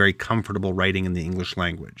someone who's very comfortable writing in the English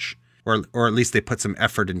language. Or at least they put some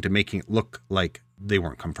effort into making it look like they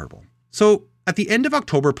weren't comfortable. So at the end of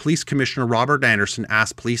October, Police Commissioner Robert Anderson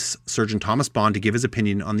asked Police Surgeon Thomas Bond to give his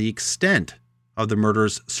opinion on the extent of the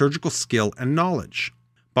murderer's surgical skill and knowledge.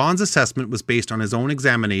 Bond's assessment was based on his own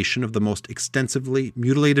examination of the most extensively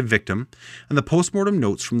mutilated victim and the postmortem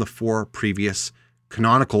notes from the 4 previous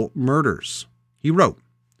canonical murders. He wrote,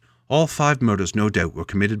 "All 5 murders no doubt were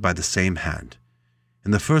committed by the same hand.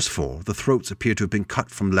 In the first 4, the throats appear to have been cut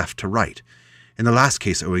from left to right. In the last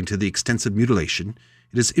case, owing to the extensive mutilation,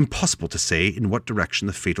 it is impossible to say in what direction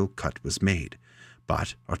the fatal cut was made.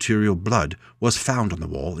 But arterial blood was found on the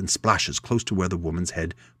wall in splashes close to where the woman's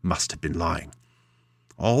head must have been lying.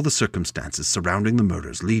 All the circumstances surrounding the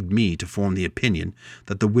murders lead me to form the opinion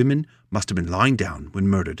that the women must have been lying down when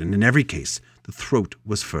murdered, and in every case, the throat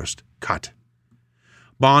was first cut."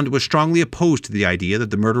 Bond was strongly opposed to the idea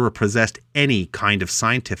that the murderer possessed any kind of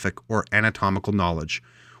scientific or anatomical knowledge,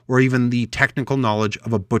 or even the technical knowledge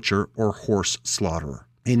of a butcher or horse slaughterer.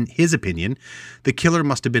 In his opinion, the killer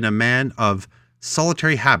must have been a man of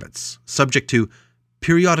solitary habits, subject to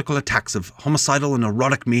periodical attacks of homicidal and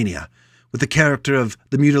erotic mania, with the character of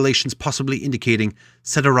the mutilations possibly indicating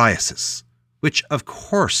satyriasis, which, of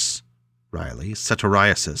course, Riley,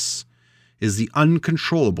 satyriasis is the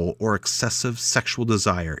uncontrollable or excessive sexual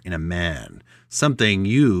desire in a man, something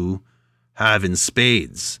you have in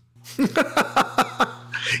spades.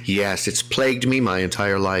 Yes, it's plagued me my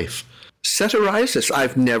entire life. Satyriasis,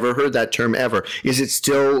 I've never heard that term ever. Is it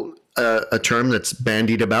still a term that's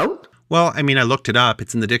bandied about? Well, I mean, I looked it up.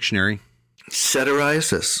 It's in the dictionary.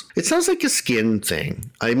 Satyriasis. It sounds like a skin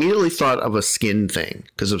thing. I immediately thought of a skin thing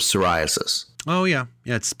because of psoriasis. Oh, yeah.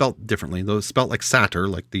 Yeah, it's spelt differently. Though it's spelt like satyr,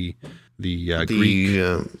 like the Greek. Greek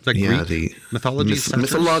the mythology.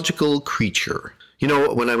 Mythological creature. You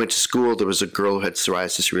know, when I went to school, there was a girl who had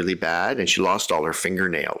psoriasis really bad, and she lost all her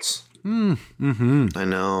fingernails. Mm-hmm. I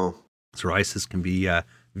know. Psoriasis can be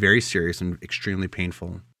very serious and extremely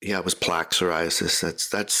painful. Yeah, it was plaque psoriasis.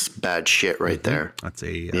 That's bad shit right there. That's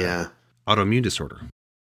a autoimmune disorder.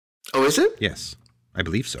 Oh, is it? Yes, I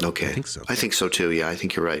believe so. Okay. I think so. I think so too. Yeah, I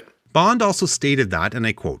think you're right. Bond also stated that, and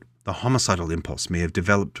I quote, "The homicidal impulse may have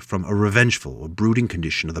developed from a revengeful or brooding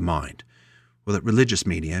condition of the mind, or that religious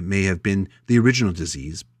mania may have been the original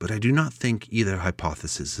disease, but I do not think either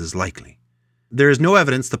hypothesis is likely." There is no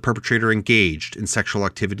evidence the perpetrator engaged in sexual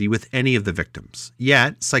activity with any of the victims.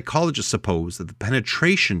 Yet, psychologists suppose that the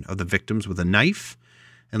penetration of the victims with a knife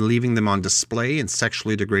and leaving them on display in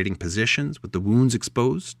sexually degrading positions with the wounds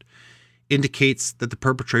exposed indicates that the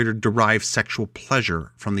perpetrator derived sexual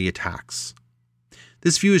pleasure from the attacks.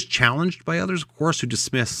 This view is challenged by others, of course, who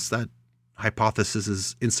dismiss that hypothesis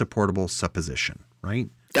as insupportable supposition, right?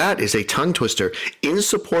 That is a tongue twister.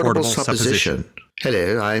 Insupportable supposition.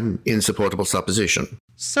 Hello, I'm insupportable supposition.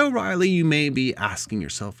 So, Riley, you may be asking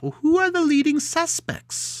yourself, well, who are the leading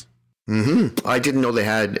suspects? I didn't know they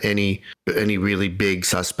had any really big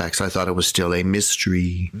suspects. I thought it was still a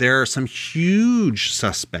mystery. There are some huge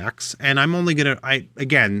suspects, and I'm only going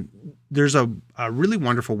to, there's a really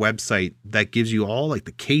wonderful website that gives you all like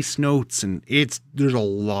the case notes, and there's a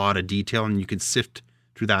lot of detail, and you can sift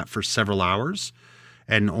through that for several hours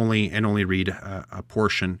and only read a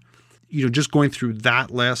portion. You know, just going through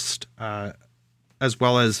that list, as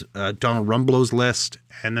well as Donald Rumblow's list.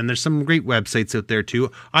 And then there's some great websites out there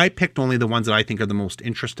too. I picked only the ones that I think are the most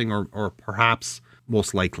interesting or perhaps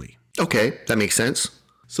most likely. Okay, that makes sense.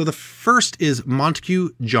 So the first is Montague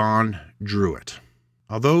John Druitt.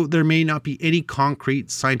 Although there may not be any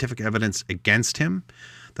concrete scientific evidence against him,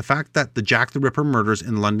 the fact that the Jack the Ripper murders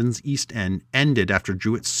in London's East End ended after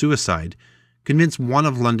Druitt's suicide convinced one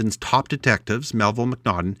of London's top detectives, Melville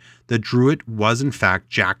Macnaghten, that Druitt was in fact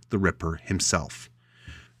Jack the Ripper himself.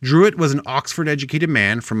 Druitt was an Oxford-educated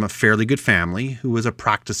man from a fairly good family who was a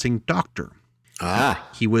practicing doctor.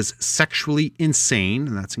 He was sexually insane,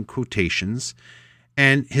 and that's in quotations,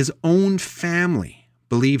 and his own family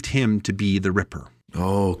believed him to be the Ripper.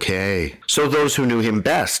 Okay. So those who knew him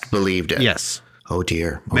best believed it? Yes. Oh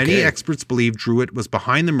dear. Okay. Many experts believe Druitt was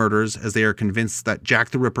behind the murders, as they are convinced that Jack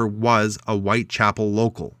the Ripper was a Whitechapel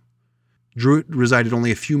local. Druitt resided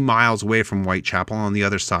only a few miles away from Whitechapel on the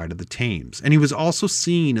other side of the Thames, and he was also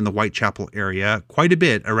seen in the Whitechapel area quite a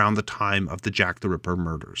bit around the time of the Jack the Ripper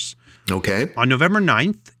murders. Okay. On November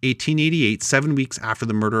 9th, 1888, 7 weeks after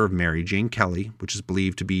the murder of Mary Jane Kelly, which is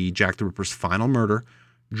believed to be Jack the Ripper's final murder,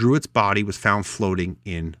 Druitt's body was found floating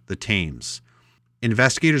in the Thames.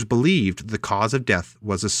 Investigators believed the cause of death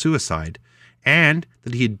was a suicide, and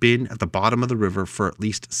that he had been at the bottom of the river for at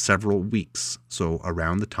least several weeks, so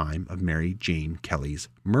around the time of Mary Jane Kelly's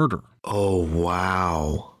murder. Oh,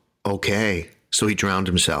 wow. Okay. So he drowned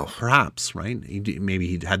himself. Perhaps, right? Maybe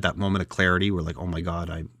he'd had that moment of clarity where like, oh my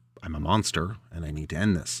God, I'm a monster and I need to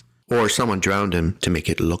end this. Or someone drowned him to make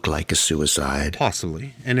it look like a suicide.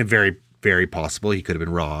 Possibly. And a very, very possible he could have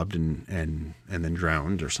been robbed and then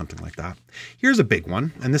drowned or something like that. Here's a big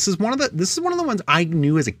one. And this is one of the ones I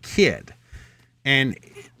knew as a kid. And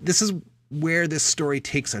this is where this story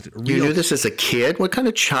takes a real... You knew this as a kid? What kind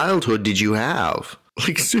of childhood did you have?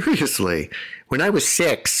 Like, seriously. When I was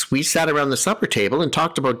 6, we sat around the supper table and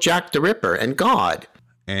talked about Jack the Ripper and God.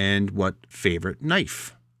 And what favorite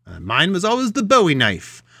knife? Mine was always the Bowie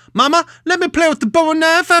knife. Mama, let me play with the Bowie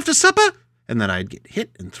knife after supper. And then I'd get hit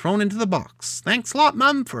and thrown into the box. Thanks a lot,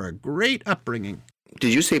 Mom, for a great upbringing.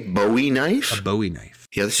 Did you say Bowie knife? A Bowie knife.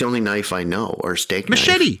 Yeah, that's the only knife I know, or steak knife.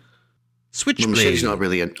 Machete. Switchblade. Machete's not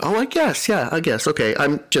really I guess. Yeah, I guess. Okay,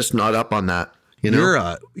 I'm just not up on that. You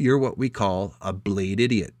know? You're what we call a blade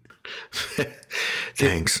idiot.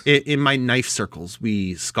 Thanks. In my knife circles,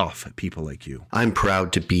 we scoff at people like you. I'm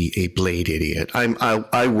proud to be a blade idiot.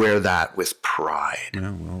 I wear that with pride.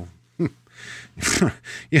 Yeah, well...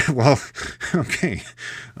 yeah, well, okay.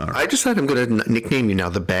 All right. I decided I'm going to nickname you now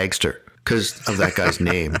the Bagster because of that guy's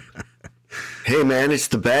name. Hey, man, it's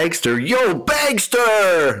the Bagster. Yo,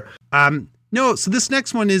 Bagster! No, so this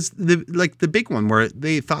next one is the big one where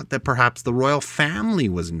they thought that perhaps the royal family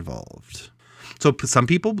was involved. So some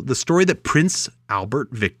people, the story that Prince Albert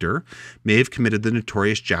Victor may have committed the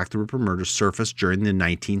notorious Jack the Ripper murder surfaced during the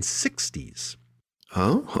 1960s.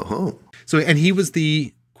 Oh. So, and he was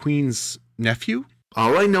the Queen's nephew?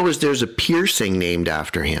 All I know is there's a piercing named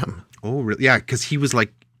after him. Oh, really? Yeah, because he was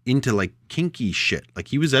like into like kinky shit. Like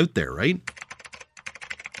he was out there, right?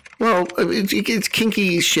 Well, it's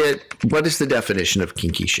kinky shit. What is the definition of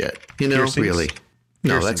kinky shit? You know, Piercings? really?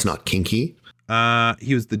 No, Piercings. That's not kinky.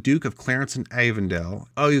 He was the Duke of Clarence and Avondale.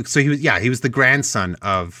 Oh, so he was the grandson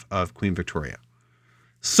of Queen Victoria.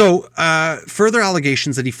 So further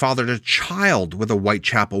allegations that he fathered a child with a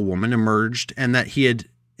Whitechapel woman emerged, and that he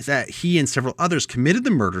and several others committed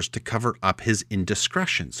the murders to cover up his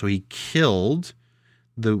indiscretion. So he killed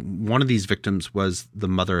one of these victims was the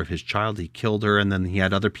mother of his child. He killed her, and then he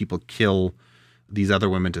had other people kill these other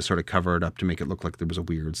women to sort of cover it up to make it look like there was a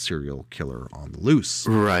weird serial killer on the loose.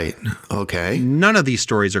 Right. Okay. None of these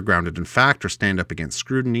stories are grounded in fact or stand up against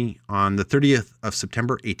scrutiny. On the 30th of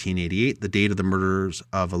September, 1888, the date of the murders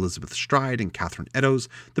of Elizabeth Stride and Catherine Eddowes,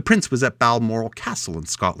 the prince was at Balmoral Castle in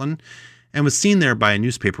Scotland and was seen there by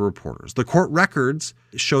newspaper reporters. The court records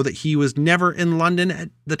show that he was never in London at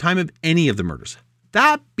the time of any of the murders.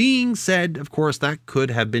 That being said, of course, that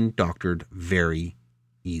could have been doctored very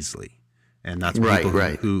easily. And that's people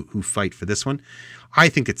who fight for this one. I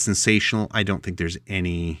think it's sensational. I don't think there's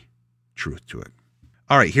any truth to it.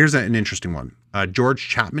 All right, here's an interesting one. George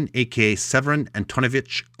Chapman, a.k.a. Severin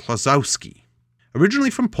Antonowicz Klosowski. Originally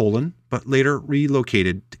from Poland, but later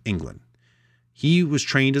relocated to England. He was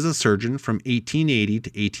trained as a surgeon from 1880 to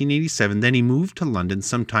 1887. Then he moved to London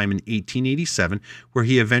sometime in 1887, where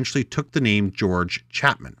he eventually took the name George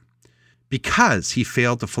Chapman. Because he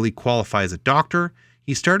failed to fully qualify as a doctor,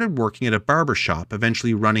 he started working at a barber shop,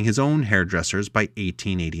 eventually running his own hairdressers by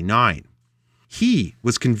 1889. He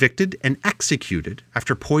was convicted and executed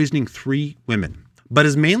after poisoning 3 women, but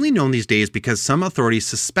is mainly known these days because some authorities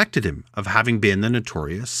suspected him of having been the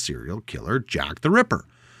notorious serial killer Jack the Ripper.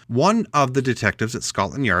 One of the detectives at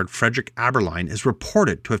Scotland Yard, Frederick Aberline, is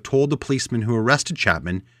reported to have told the policeman who arrested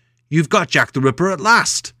Chapman, "You've got Jack the Ripper at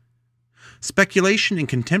last." Speculation in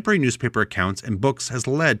contemporary newspaper accounts and books has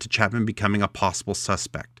led to Chapman becoming a possible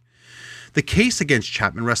suspect. The case against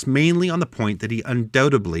Chapman rests mainly on the point that he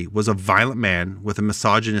undoubtedly was a violent man with a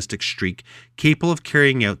misogynistic streak, capable of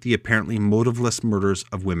carrying out the apparently motiveless murders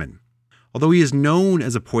of women. Although he is known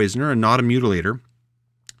as a poisoner and not a mutilator,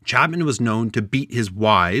 Chapman was known to beat his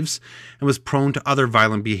wives and was prone to other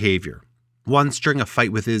violent behavior. Once during a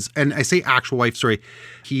fight with his, and I say actual wife, sorry,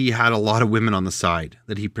 he had a lot of women on the side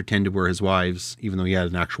that he pretended were his wives, even though he had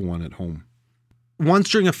an actual one at home. Once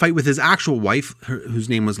during a fight with his actual wife, whose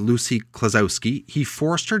name was Lucy Klazowski, he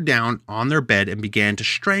forced her down on their bed and began to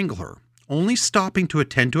strangle her, only stopping to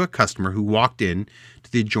attend to a customer who walked in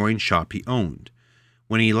to the adjoining shop he owned.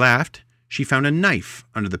 When he left, she found a knife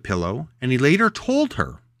under the pillow, and he later told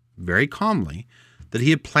her, very calmly, that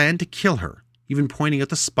he had planned to kill her, even pointing out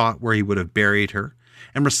the spot where he would have buried her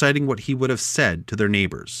and reciting what he would have said to their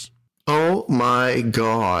neighbors. Oh my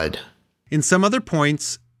God. In some other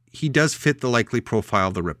points, he does fit the likely profile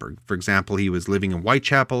of the Ripper. For example, he was living in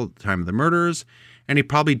Whitechapel at the time of the murders, and he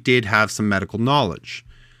probably did have some medical knowledge.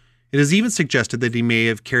 It is even suggested that he may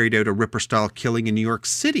have carried out a Ripper-style killing in New York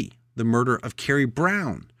City, the murder of Carrie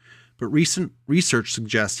Brown. But recent research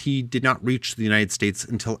suggests he did not reach the United States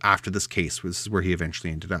until after this case. This is where he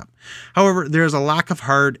eventually ended up. However, there is a lack of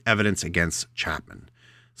hard evidence against Chapman.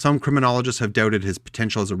 Some criminologists have doubted his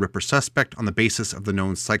potential as a Ripper suspect on the basis of the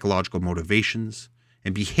known psychological motivations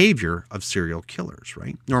and behavior of serial killers,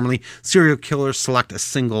 right? Normally, serial killers select a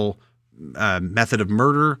single method of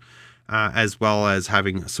murder, as well as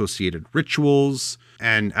having associated rituals.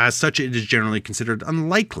 And as such, it is generally considered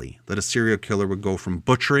unlikely that a serial killer would go from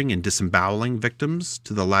butchering and disemboweling victims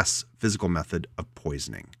to the less physical method of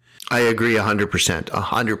poisoning. I agree 100%.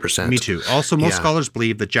 100%. Me too. Also, most scholars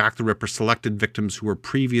believe that Jack the Ripper selected victims who were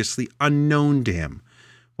previously unknown to him,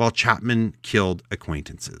 while Chapman killed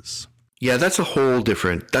acquaintances. Yeah, that's a whole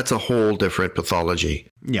different pathology.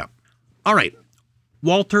 Yeah. All right.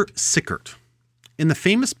 Walter Sickert. In the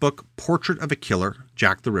famous book Portrait of a Killer,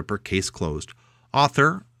 Jack the Ripper, Case Closed,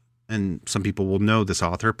 author, and some people will know this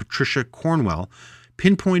author, Patricia Cornwell,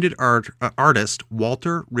 pinpointed artist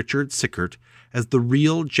Walter Richard Sickert as the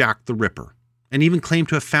real Jack the Ripper, and even claimed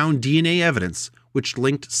to have found DNA evidence which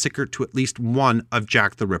linked Sickert to at least one of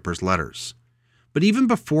Jack the Ripper's letters. But even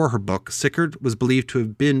before her book, Sickert was believed to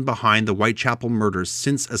have been behind the Whitechapel murders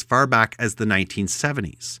since as far back as the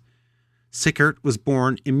 1970s. Sickert was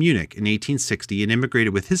born in Munich in 1860 and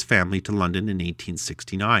immigrated with his family to London in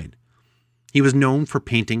 1869. He was known for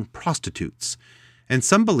painting prostitutes, and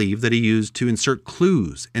some believe that he used to insert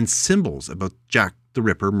clues and symbols about Jack the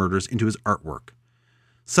Ripper murders into his artwork.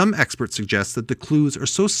 Some experts suggest that the clues are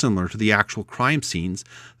so similar to the actual crime scenes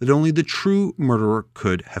that only the true murderer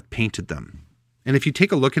could have painted them. And if you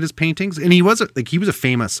take a look at his paintings, and he was a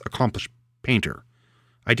famous, accomplished painter.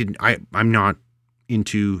 I'm not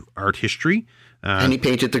into art history. And he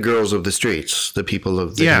painted the girls of the streets, the people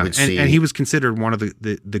that he would see. And he was considered one of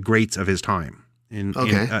the greats of his time in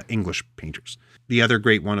English painters. The other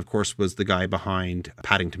great one, of course, was the guy behind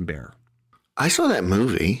Paddington Bear. I saw that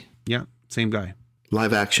movie. Yeah, same guy.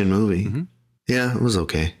 Live action movie. Mm-hmm. Yeah, it was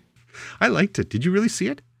okay. I liked it. Did you really see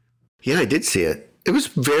it? Yeah, I did see it. It was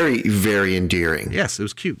very, very endearing. Yes, it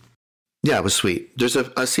was cute. Yeah, it was sweet. There's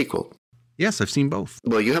a sequel. Yes, I've seen both.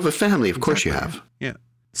 Well, you have a family. Of course you have. Yeah.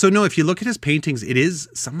 So no, if you look at his paintings,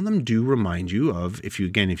 some of them do remind you of, if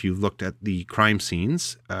you looked at the crime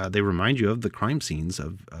scenes, they remind you of the crime scenes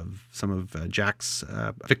of some of Jack's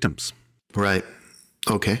victims. Right.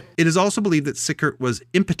 Okay. It is also believed that Sickert was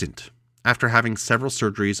impotent after having several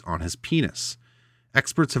surgeries on his penis.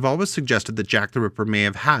 Experts have always suggested that Jack the Ripper may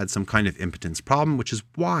have had some kind of impotence problem, which is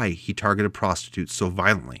why he targeted prostitutes so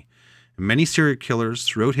violently. And many serial killers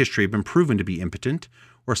throughout history have been proven to be impotent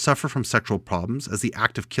or suffer from sexual problems as the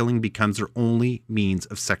act of killing becomes their only means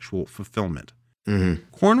of sexual fulfillment. Mm-hmm.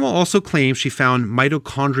 Cornwell also claims she found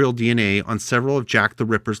mitochondrial DNA on several of Jack the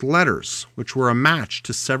Ripper's letters, which were a match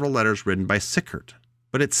to several letters written by Sickert.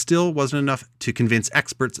 But it still wasn't enough to convince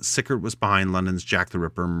experts that Sickert was behind London's Jack the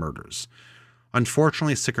Ripper murders.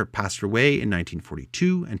 Unfortunately, Sickert passed away in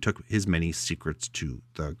 1942 and took his many secrets to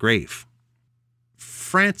the grave.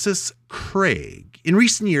 Francis Craig. In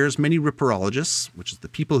recent years, many ripperologists, which is the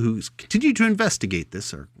people who continue to investigate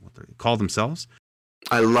this, or what they call themselves.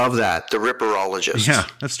 I love that, the ripperologists. Yeah,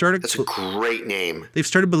 have started. That's a great name. They've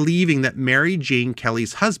started believing that Mary Jane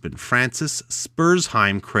Kelly's husband, Francis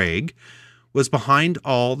Spurzheim Craig, was behind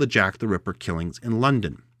all the Jack the Ripper killings in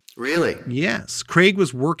London. Really? Yes. Craig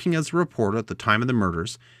was working as a reporter at the time of the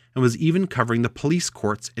murders and was even covering the police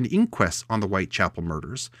courts and inquests on the Whitechapel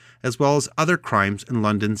murders, as well as other crimes in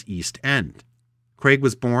London's East End. Craig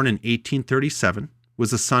was born in 1837,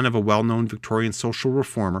 was the son of a well-known Victorian social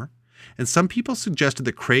reformer, and some people suggested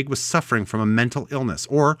that Craig was suffering from a mental illness,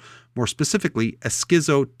 or, more specifically, a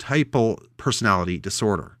schizotypal personality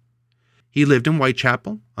disorder. He lived in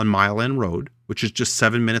Whitechapel on Mile End Road, which is just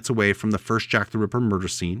 7 minutes away from the first Jack the Ripper murder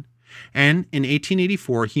scene, and in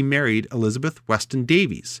 1884 he married Elizabeth Weston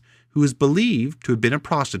Davies, who is believed to have been a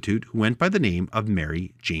prostitute who went by the name of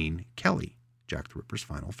Mary Jane Kelly, Jack the Ripper's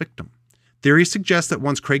final victim. Theory suggests that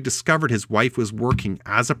once Craig discovered his wife was working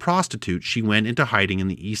as a prostitute, she went into hiding in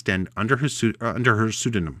the East End under her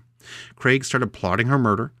pseudonym. Craig started plotting her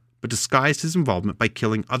murder, but disguised his involvement by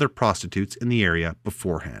killing other prostitutes in the area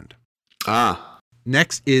beforehand.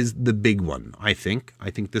 Next is the big one, I think. I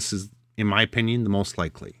think this is, in my opinion, the most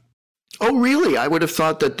likely. Oh, really? I would have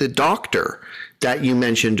thought that the doctor that you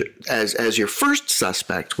mentioned as your first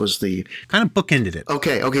suspect was the... Kind of bookended it.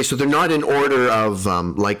 Okay, so they're not in order of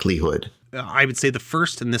likelihood. I would say the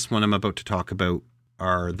first and this one I'm about to talk about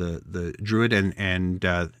are the Druid and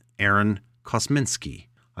Aaron Kosminski,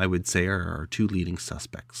 I would say, are our two leading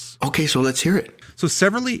suspects. Okay, so let's hear it. So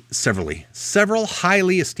several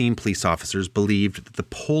highly esteemed police officers believed that the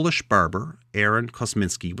Polish barber, Aaron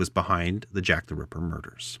Kosminski, was behind the Jack the Ripper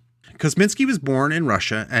murders. Kosminski was born in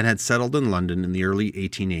Russia and had settled in London in the early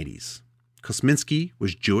 1880s. Kosminski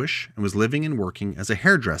was Jewish and was living and working as a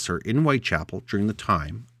hairdresser in Whitechapel during the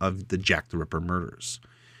time of the Jack the Ripper murders.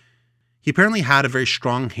 He apparently had a very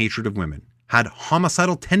strong hatred of women, had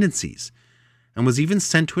homicidal tendencies, and was even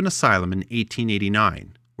sent to an asylum in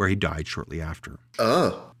 1889, where he died shortly after.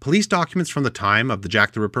 Police documents from the time of the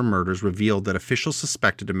Jack the Ripper murders revealed that officials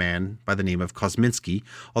suspected a man by the name of Kosminski,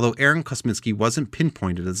 although Aaron Kosminski wasn't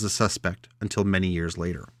pinpointed as a suspect until many years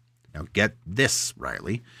later. Now get this,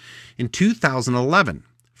 Riley. In 2011,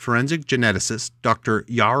 forensic geneticist Dr.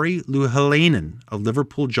 Jari Luhalainen of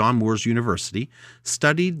Liverpool John Moores University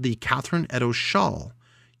studied the Catherine Eddowes shawl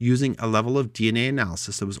using a level of DNA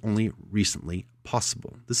analysis that was only recently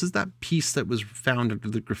possible. This is that piece that was found under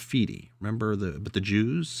the graffiti. Remember the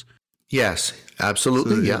Jews? Yes,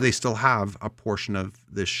 absolutely. So they still have a portion of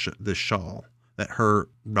this shawl that her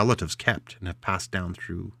relatives kept and have passed down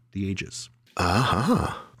through the ages.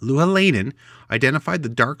 Luhalainen identified the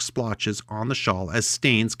dark splotches on the shawl as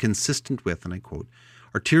stains consistent with, and I quote,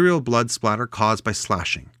 arterial blood splatter caused by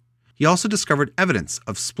slashing. He also discovered evidence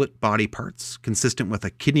of split body parts consistent with a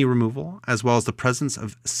kidney removal, as well as the presence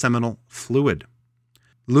of seminal fluid.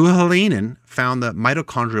 Luhalainen found that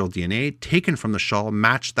mitochondrial DNA taken from the shawl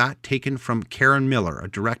matched that taken from Karen Miller, a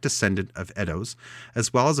direct descendant of Eddowes,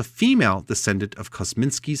 as well as a female descendant of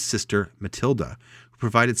Kosminski's sister Matilda, who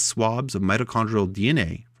provided swabs of mitochondrial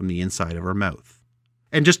DNA from the inside of her mouth.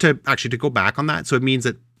 And just to go back on that, so it means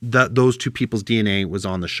that those two people's DNA was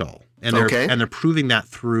on the shawl. And they're proving that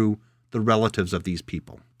through the relatives of these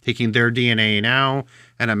people. Taking their DNA now,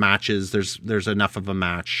 and it matches, there's enough of a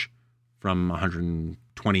match from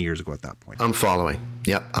 120 years ago at that point. I'm following.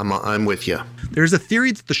 Yep, I'm with you. There's a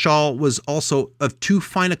theory that the shawl was also of too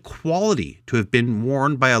fine a quality to have been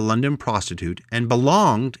worn by a London prostitute and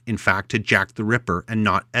belonged, in fact, to Jack the Ripper and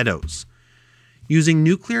not Eddowes. Using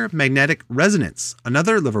nuclear magnetic resonance,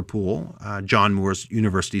 another Liverpool, John Moores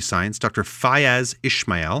University scientist, Dr. Fayez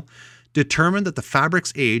Ismail, determined that the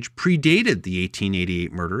fabric's age predated the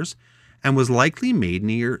 1888 murders and was likely made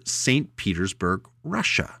near St. Petersburg,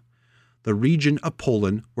 Russia, the region of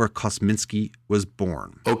Poland where Kosminski was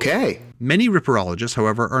born. Okay. Many ripperologists,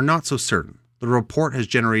 however, are not so certain. The report has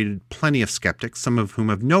generated plenty of skeptics, some of whom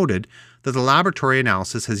have noted that the laboratory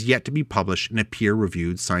analysis has yet to be published in a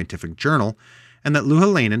peer-reviewed scientific journal, and that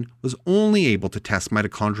Luhalainen was only able to test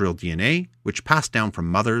mitochondrial DNA, which passed down from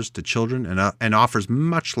mothers to children and offers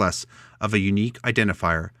much less of a unique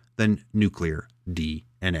identifier than nuclear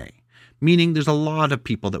DNA. Meaning there's a lot of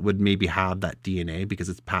people that would maybe have that DNA because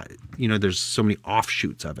it's, there's so many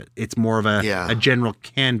offshoots of it. It's more of a general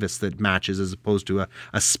canvas that matches as opposed to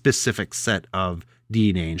a specific set of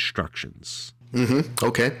DNA instructions. Mm-hmm.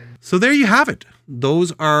 Okay. So there you have it.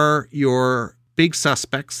 Those are your big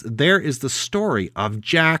suspects. There is the story of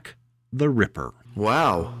Jack the Ripper.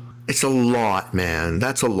 Wow. It's a lot, man.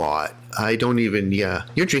 That's a lot. I don't even, yeah.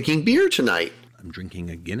 You're drinking beer tonight. I'm drinking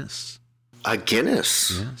a Guinness. A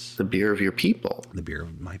Guinness? Yes. The beer of your people. The beer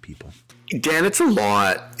of my people. Dan, it's a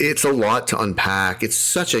lot. It's a lot to unpack. It's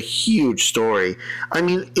such a huge story. I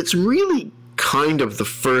mean, it's really kind of the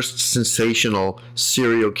first sensational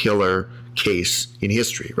serial killer case in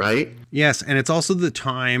history, right? Yes, and it's also the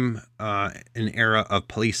time, an era of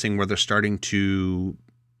policing where they're starting to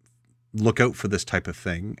look out for this type of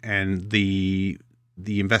thing, and the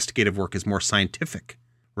investigative work is more scientific,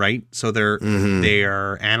 right? So they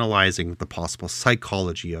are analyzing the possible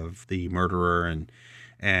psychology of the murderer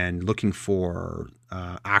and looking for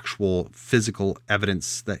actual physical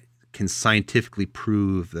evidence that can scientifically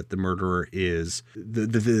prove that the murderer is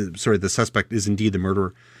the suspect is indeed the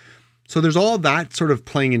murderer. So there's all that sort of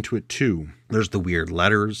playing into it too. There's the weird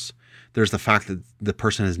letters. There's the fact that the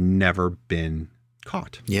person has never been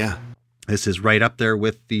caught. Yeah. This is right up there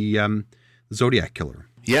with the Zodiac killer.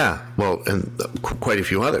 Yeah, well, and quite a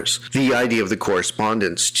few others. The idea of the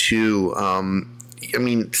correspondence too. I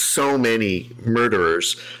mean, so many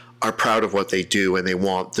murderers are proud of what they do and they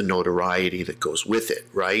want the notoriety that goes with it,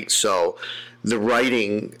 right? So the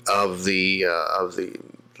writing of the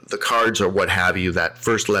cards or what have you, that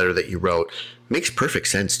first letter that you wrote, makes perfect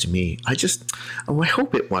sense to me. I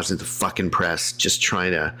hope it wasn't the fucking press just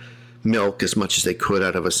trying to milk as much as they could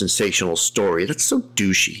out of a sensational story. That's so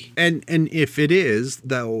douchey. And if it is,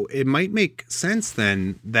 though, it might make sense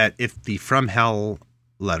then that if the From Hell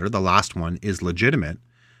letter, the last one, is legitimate,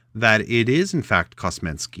 that it is in fact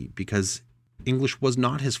Kosminski, because English was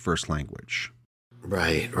not his first language.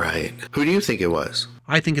 Right. Who do you think it was?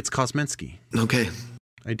 I think it's Kosminski. Okay.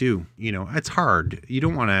 I do. You know, it's hard. You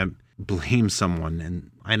don't want to blame someone,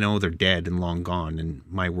 and I know they're dead and long gone, and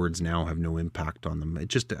my words now have no impact on them. It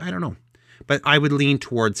just, I don't know. But I would lean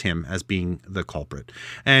towards him as being the culprit.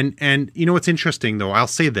 And you know what's interesting, though? I'll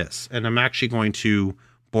say this, and I'm actually going to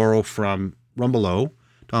borrow from Donald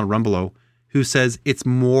Rumbelow, who says it's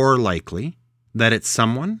more likely that it's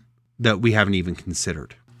someone that we haven't even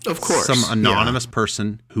considered. Of course. Some anonymous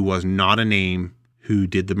person who was not a name who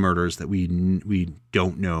did the murders that we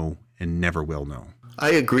don't know and never will know. I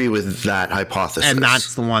agree with that hypothesis. And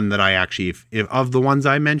that's the one that I actually, if of the ones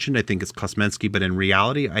I mentioned, I think it's Kosminski. But in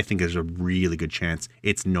reality, I think there's a really good chance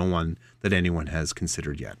it's no one that anyone has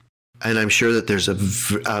considered yet. And I'm sure that there's a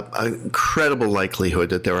incredible likelihood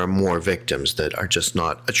that there are more victims that are just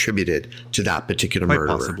not attributed to that particular murderer.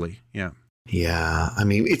 Quite possibly, yeah. Yeah, I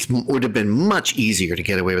mean, it would have been much easier to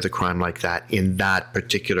get away with a crime like that in that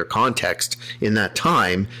particular context, in that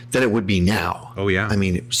time, than it would be now. Oh, yeah. I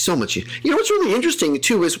mean, so much. You know, what's really interesting,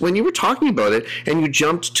 too, is when you were talking about it and you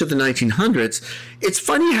jumped to the 1900s, it's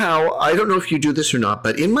funny how, I don't know if you do this or not,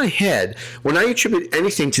 but in my head, when I attribute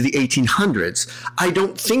anything to the 1800s, I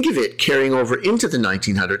don't think of it carrying over into the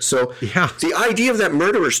 1900s. So the idea of that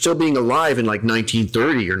murderer still being alive in like 1930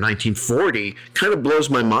 or 1940 kind of blows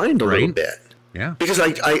my mind a little bit. Yeah. Because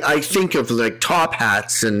I think of like top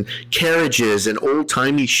hats and carriages and old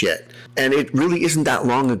timey shit. And it really isn't that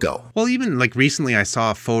long ago. Well, even like recently I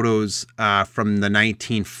saw photos from the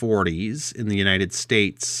 1940s in the United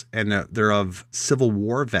States, and they're of Civil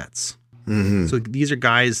War vets. Mm-hmm. So these are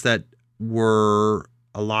guys that were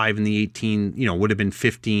alive in the would have been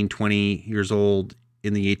 15, 20 years old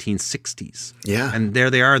in the 1860s. Yeah. And there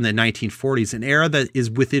they are in the 1940s, an era that is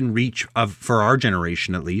within reach of, for our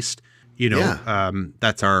generation at least. You know,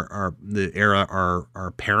 that's the era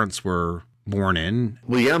our parents were born in.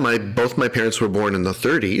 Well, yeah, both my parents were born in the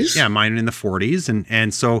 30s. Yeah, mine in the 40s,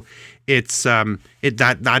 and so it's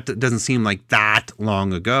that doesn't seem like that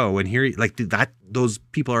long ago. And here, like that, those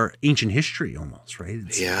people are ancient history almost, right?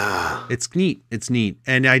 It's neat. It's neat,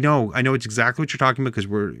 and I know it's exactly what you're talking about, because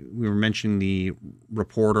we were mentioning the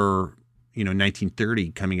reporter,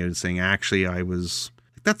 1930 coming out and saying, actually, I was.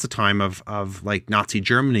 That's the time of like Nazi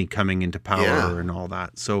Germany coming into power and all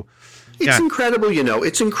that. So it's incredible,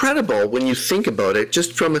 it's incredible when you think about it,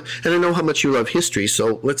 just from, and I know how much you love history,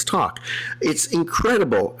 so let's talk. It's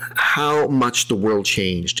incredible how much the world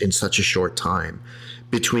changed in such a short time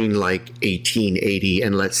between like 1880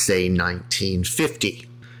 and let's say 1950.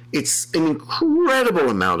 It's an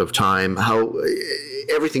incredible amount of time how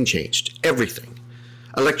everything changed, everything.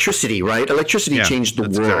 Electricity, right? Electricity changed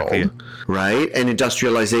the world, right? And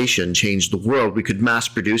industrialization changed the world. We could mass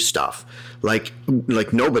produce stuff like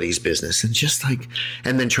nobody's business,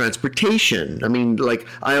 and then transportation. I mean, like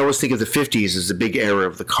I always think of the 50s as the big era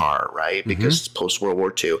of the car, right? Because it's post World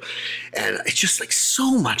War II, and it's just like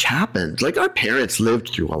so much happened. Like our parents lived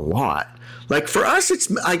through a lot. Like for us,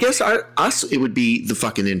 it would be the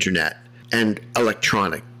fucking internet and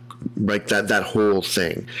electronic like that whole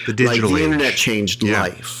thing. The digital like the age. internet changed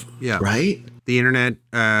life. Yeah. Right? The internet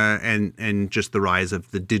and just the rise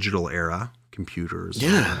of the digital era, computers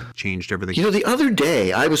changed everything. You know, the other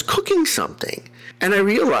day I was cooking something and I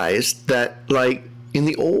realized that like in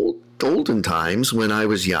the olden times when I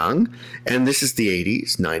was young, and this is the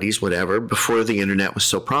 80s, 90s, whatever, before the internet was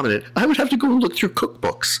so prominent, I would have to go look through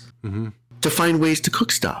cookbooks to find ways to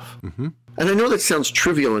cook stuff. And I know that sounds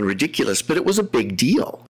trivial and ridiculous, but it was a big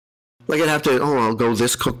deal. Like I'd have to, I'll go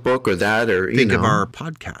this cookbook or that, or think of our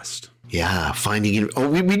podcast. Yeah, finding it. Oh,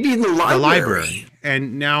 we'd be in the library.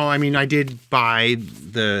 And now, I mean, I did buy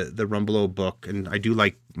the Rumbelow book, and I do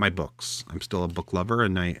like my books. I'm still a book lover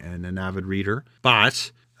and an avid reader.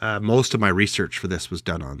 But most of my research for this was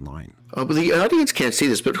done online. Oh, but the audience can't see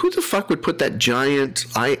this, but who the fuck would put that giant,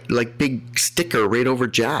 big sticker right over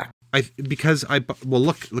Jack? Look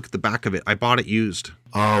at the back of it. I bought it used.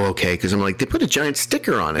 Oh, okay, because I'm like, they put a giant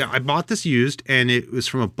sticker on it. Yeah, I bought this used, and it was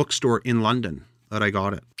from a bookstore in London that I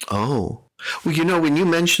got it. Oh. Well, you know, when you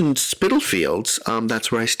mentioned Spitalfields,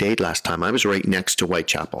 that's where I stayed last time. I was right next to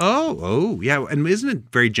Whitechapel. Oh, yeah. And isn't it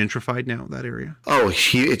very gentrified now, that area? Oh,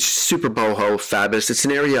 it's super boho, fabulous. It's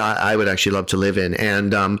an area I would actually love to live in.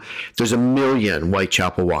 And there's a million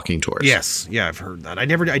Whitechapel walking tours. Yes. Yeah, I've heard that.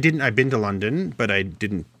 I've been to London, but I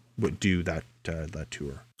didn't do that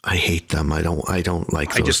tour. I hate them. I don't like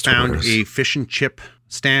those I just found a fish and chip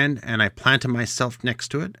stand, and I planted myself next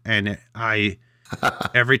to it, and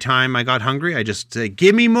every time I got hungry, I just say,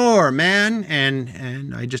 "Give me more, man!"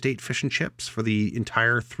 And I just ate fish and chips for the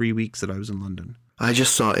entire 3 weeks that I was in London. I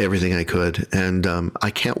just saw everything I could, and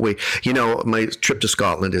I can't wait. You know, my trip to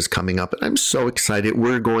Scotland is coming up, and I'm so excited.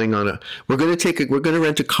 We're going to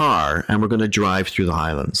rent a car, and we're going to drive through the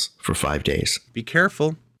Highlands for 5 days. Be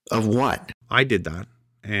careful. Of what? I did that,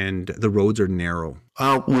 and the roads are narrow.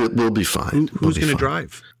 Oh, we'll be fine. Who's going to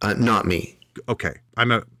drive? Not me. Okay,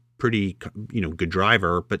 I'm a pretty good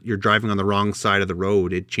driver, but you're driving on the wrong side of the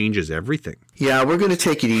road. It changes everything. Yeah, we're going to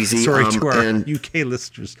take it easy. Sorry to our UK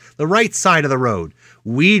listeners. The right side of the road.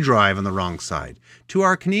 We drive on the wrong side. To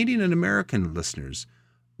our Canadian and American listeners,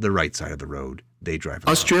 the right side of the road. They drive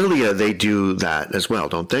on Australia, they do that as well,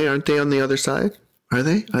 don't they? Aren't they on the other side? Are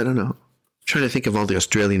they? I don't know. I'm trying to think of all the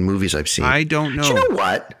Australian movies I've seen. I don't know. Do you know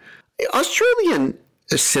what? Australian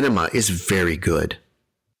cinema is very good.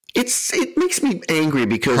 It makes me angry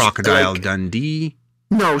because Crocodile Dundee.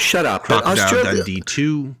 No, shut up. Crocodile Dundee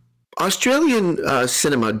 2. Australian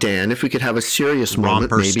cinema, Dan. If we could have a serious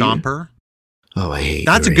moment, maybe. Stomper. Oh, I hate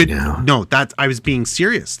that's you a good. now. No, I was being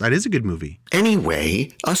serious. That is a good movie.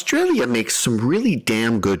 Anyway, Australia makes some really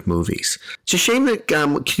damn good movies. It's a shame that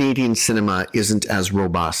Canadian cinema isn't as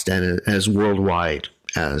robust and as worldwide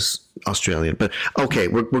as Australian. But okay,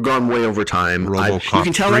 we're gone way over time. You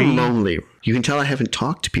can tell I'm lonely. You can tell I haven't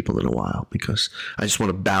talked to people in a while because I just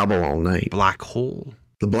want to babble all night. Black Hole.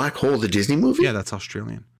 The Black Hole, the Disney movie? Yeah, that's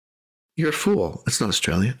Australian. You're a fool. That's not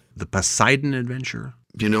Australian. The Poseidon Adventure.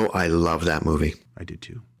 You know, I love that movie. I did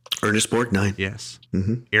too. Ernest Borgnine. Yes.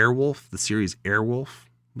 Mm-hmm. Airwolf, the series Airwolf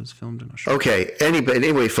was filmed in Australia. Okay.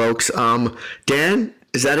 Anyway, folks. Dan,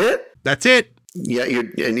 is that it? That's it. Yeah,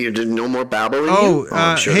 you're no more babbling.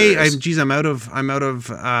 I'm out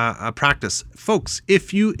of practice, folks.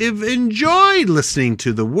 If you have enjoyed listening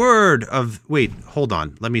to the word of, wait, hold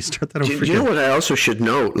on, let me start that over. Do you know what I also should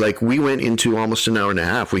note? Like we went into almost an hour and a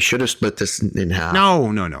half. We should have split this in half.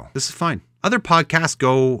 No, this is fine. Other podcasts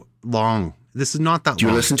go long. This is not that long. Do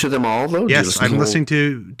you listen to them all though? Yes, I'm listening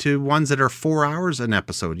to ones that are 4 hours an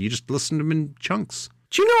episode. You just listen to them in chunks.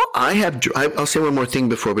 Do you know, I'll say one more thing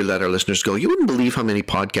before we let our listeners go. You wouldn't believe how many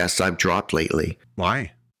podcasts I've dropped lately.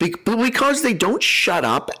 Why? Because they don't shut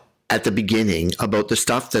up at the beginning about the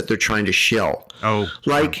stuff that they're trying to shill.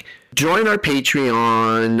 Join our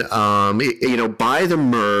Patreon, buy the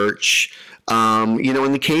merch.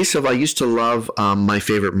 In the case of, I used to love My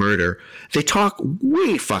Favorite Murder, they talk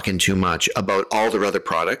way fucking too much about all their other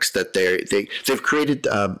products that they've created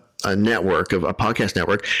a network, of a podcast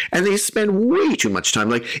network, and they spend way too much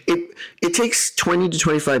time. Like it takes 20 to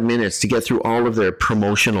 25 minutes to get through all of their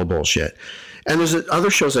promotional bullshit. And there's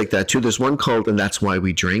other shows like that too. There's one called And That's Why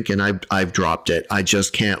We Drink, and I've dropped it. I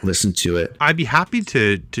just can't listen to it. I'd be happy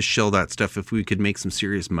to shill that stuff if we could make some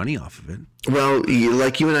serious money off of it. Well,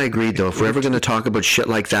 like you and I agreed, though, if we're ever going to talk about shit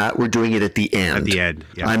like that, we're doing it at the end. At the end,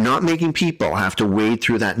 yeah. I'm not making people have to wade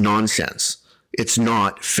through that nonsense. It's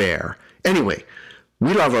not fair. Anyway,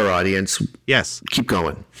 we love our audience. Yes. Keep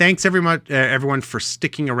going. Thanks everyone for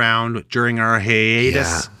sticking around during our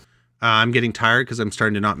hiatus. Yeah. I'm getting tired because I'm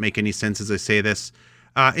starting to not make any sense as I say this.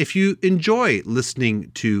 If you enjoy listening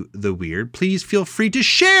to The Weird, please feel free to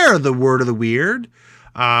share the word of The Weird.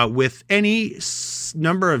 with any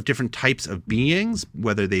number of different types of beings,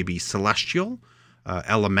 whether they be celestial,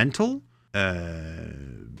 elemental,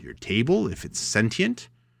 your table, if it's sentient,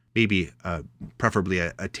 maybe preferably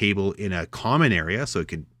a table in a common area so it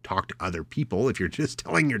could talk to other people. If you're just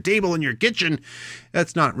telling your table in your kitchen,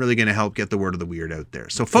 that's not really going to help get the word of the weird out there.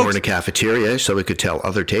 So folks, or in a cafeteria so it could tell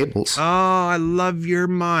other tables. Oh, I love your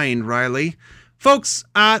mind, Riley. Folks,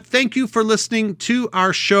 thank you for listening to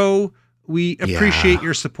our show. We appreciate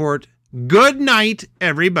your support. Good night,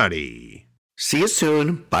 everybody. See you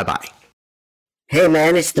soon. Bye-bye. Hey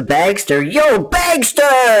man, it's the Bagster. Yo,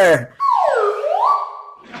 Bagster!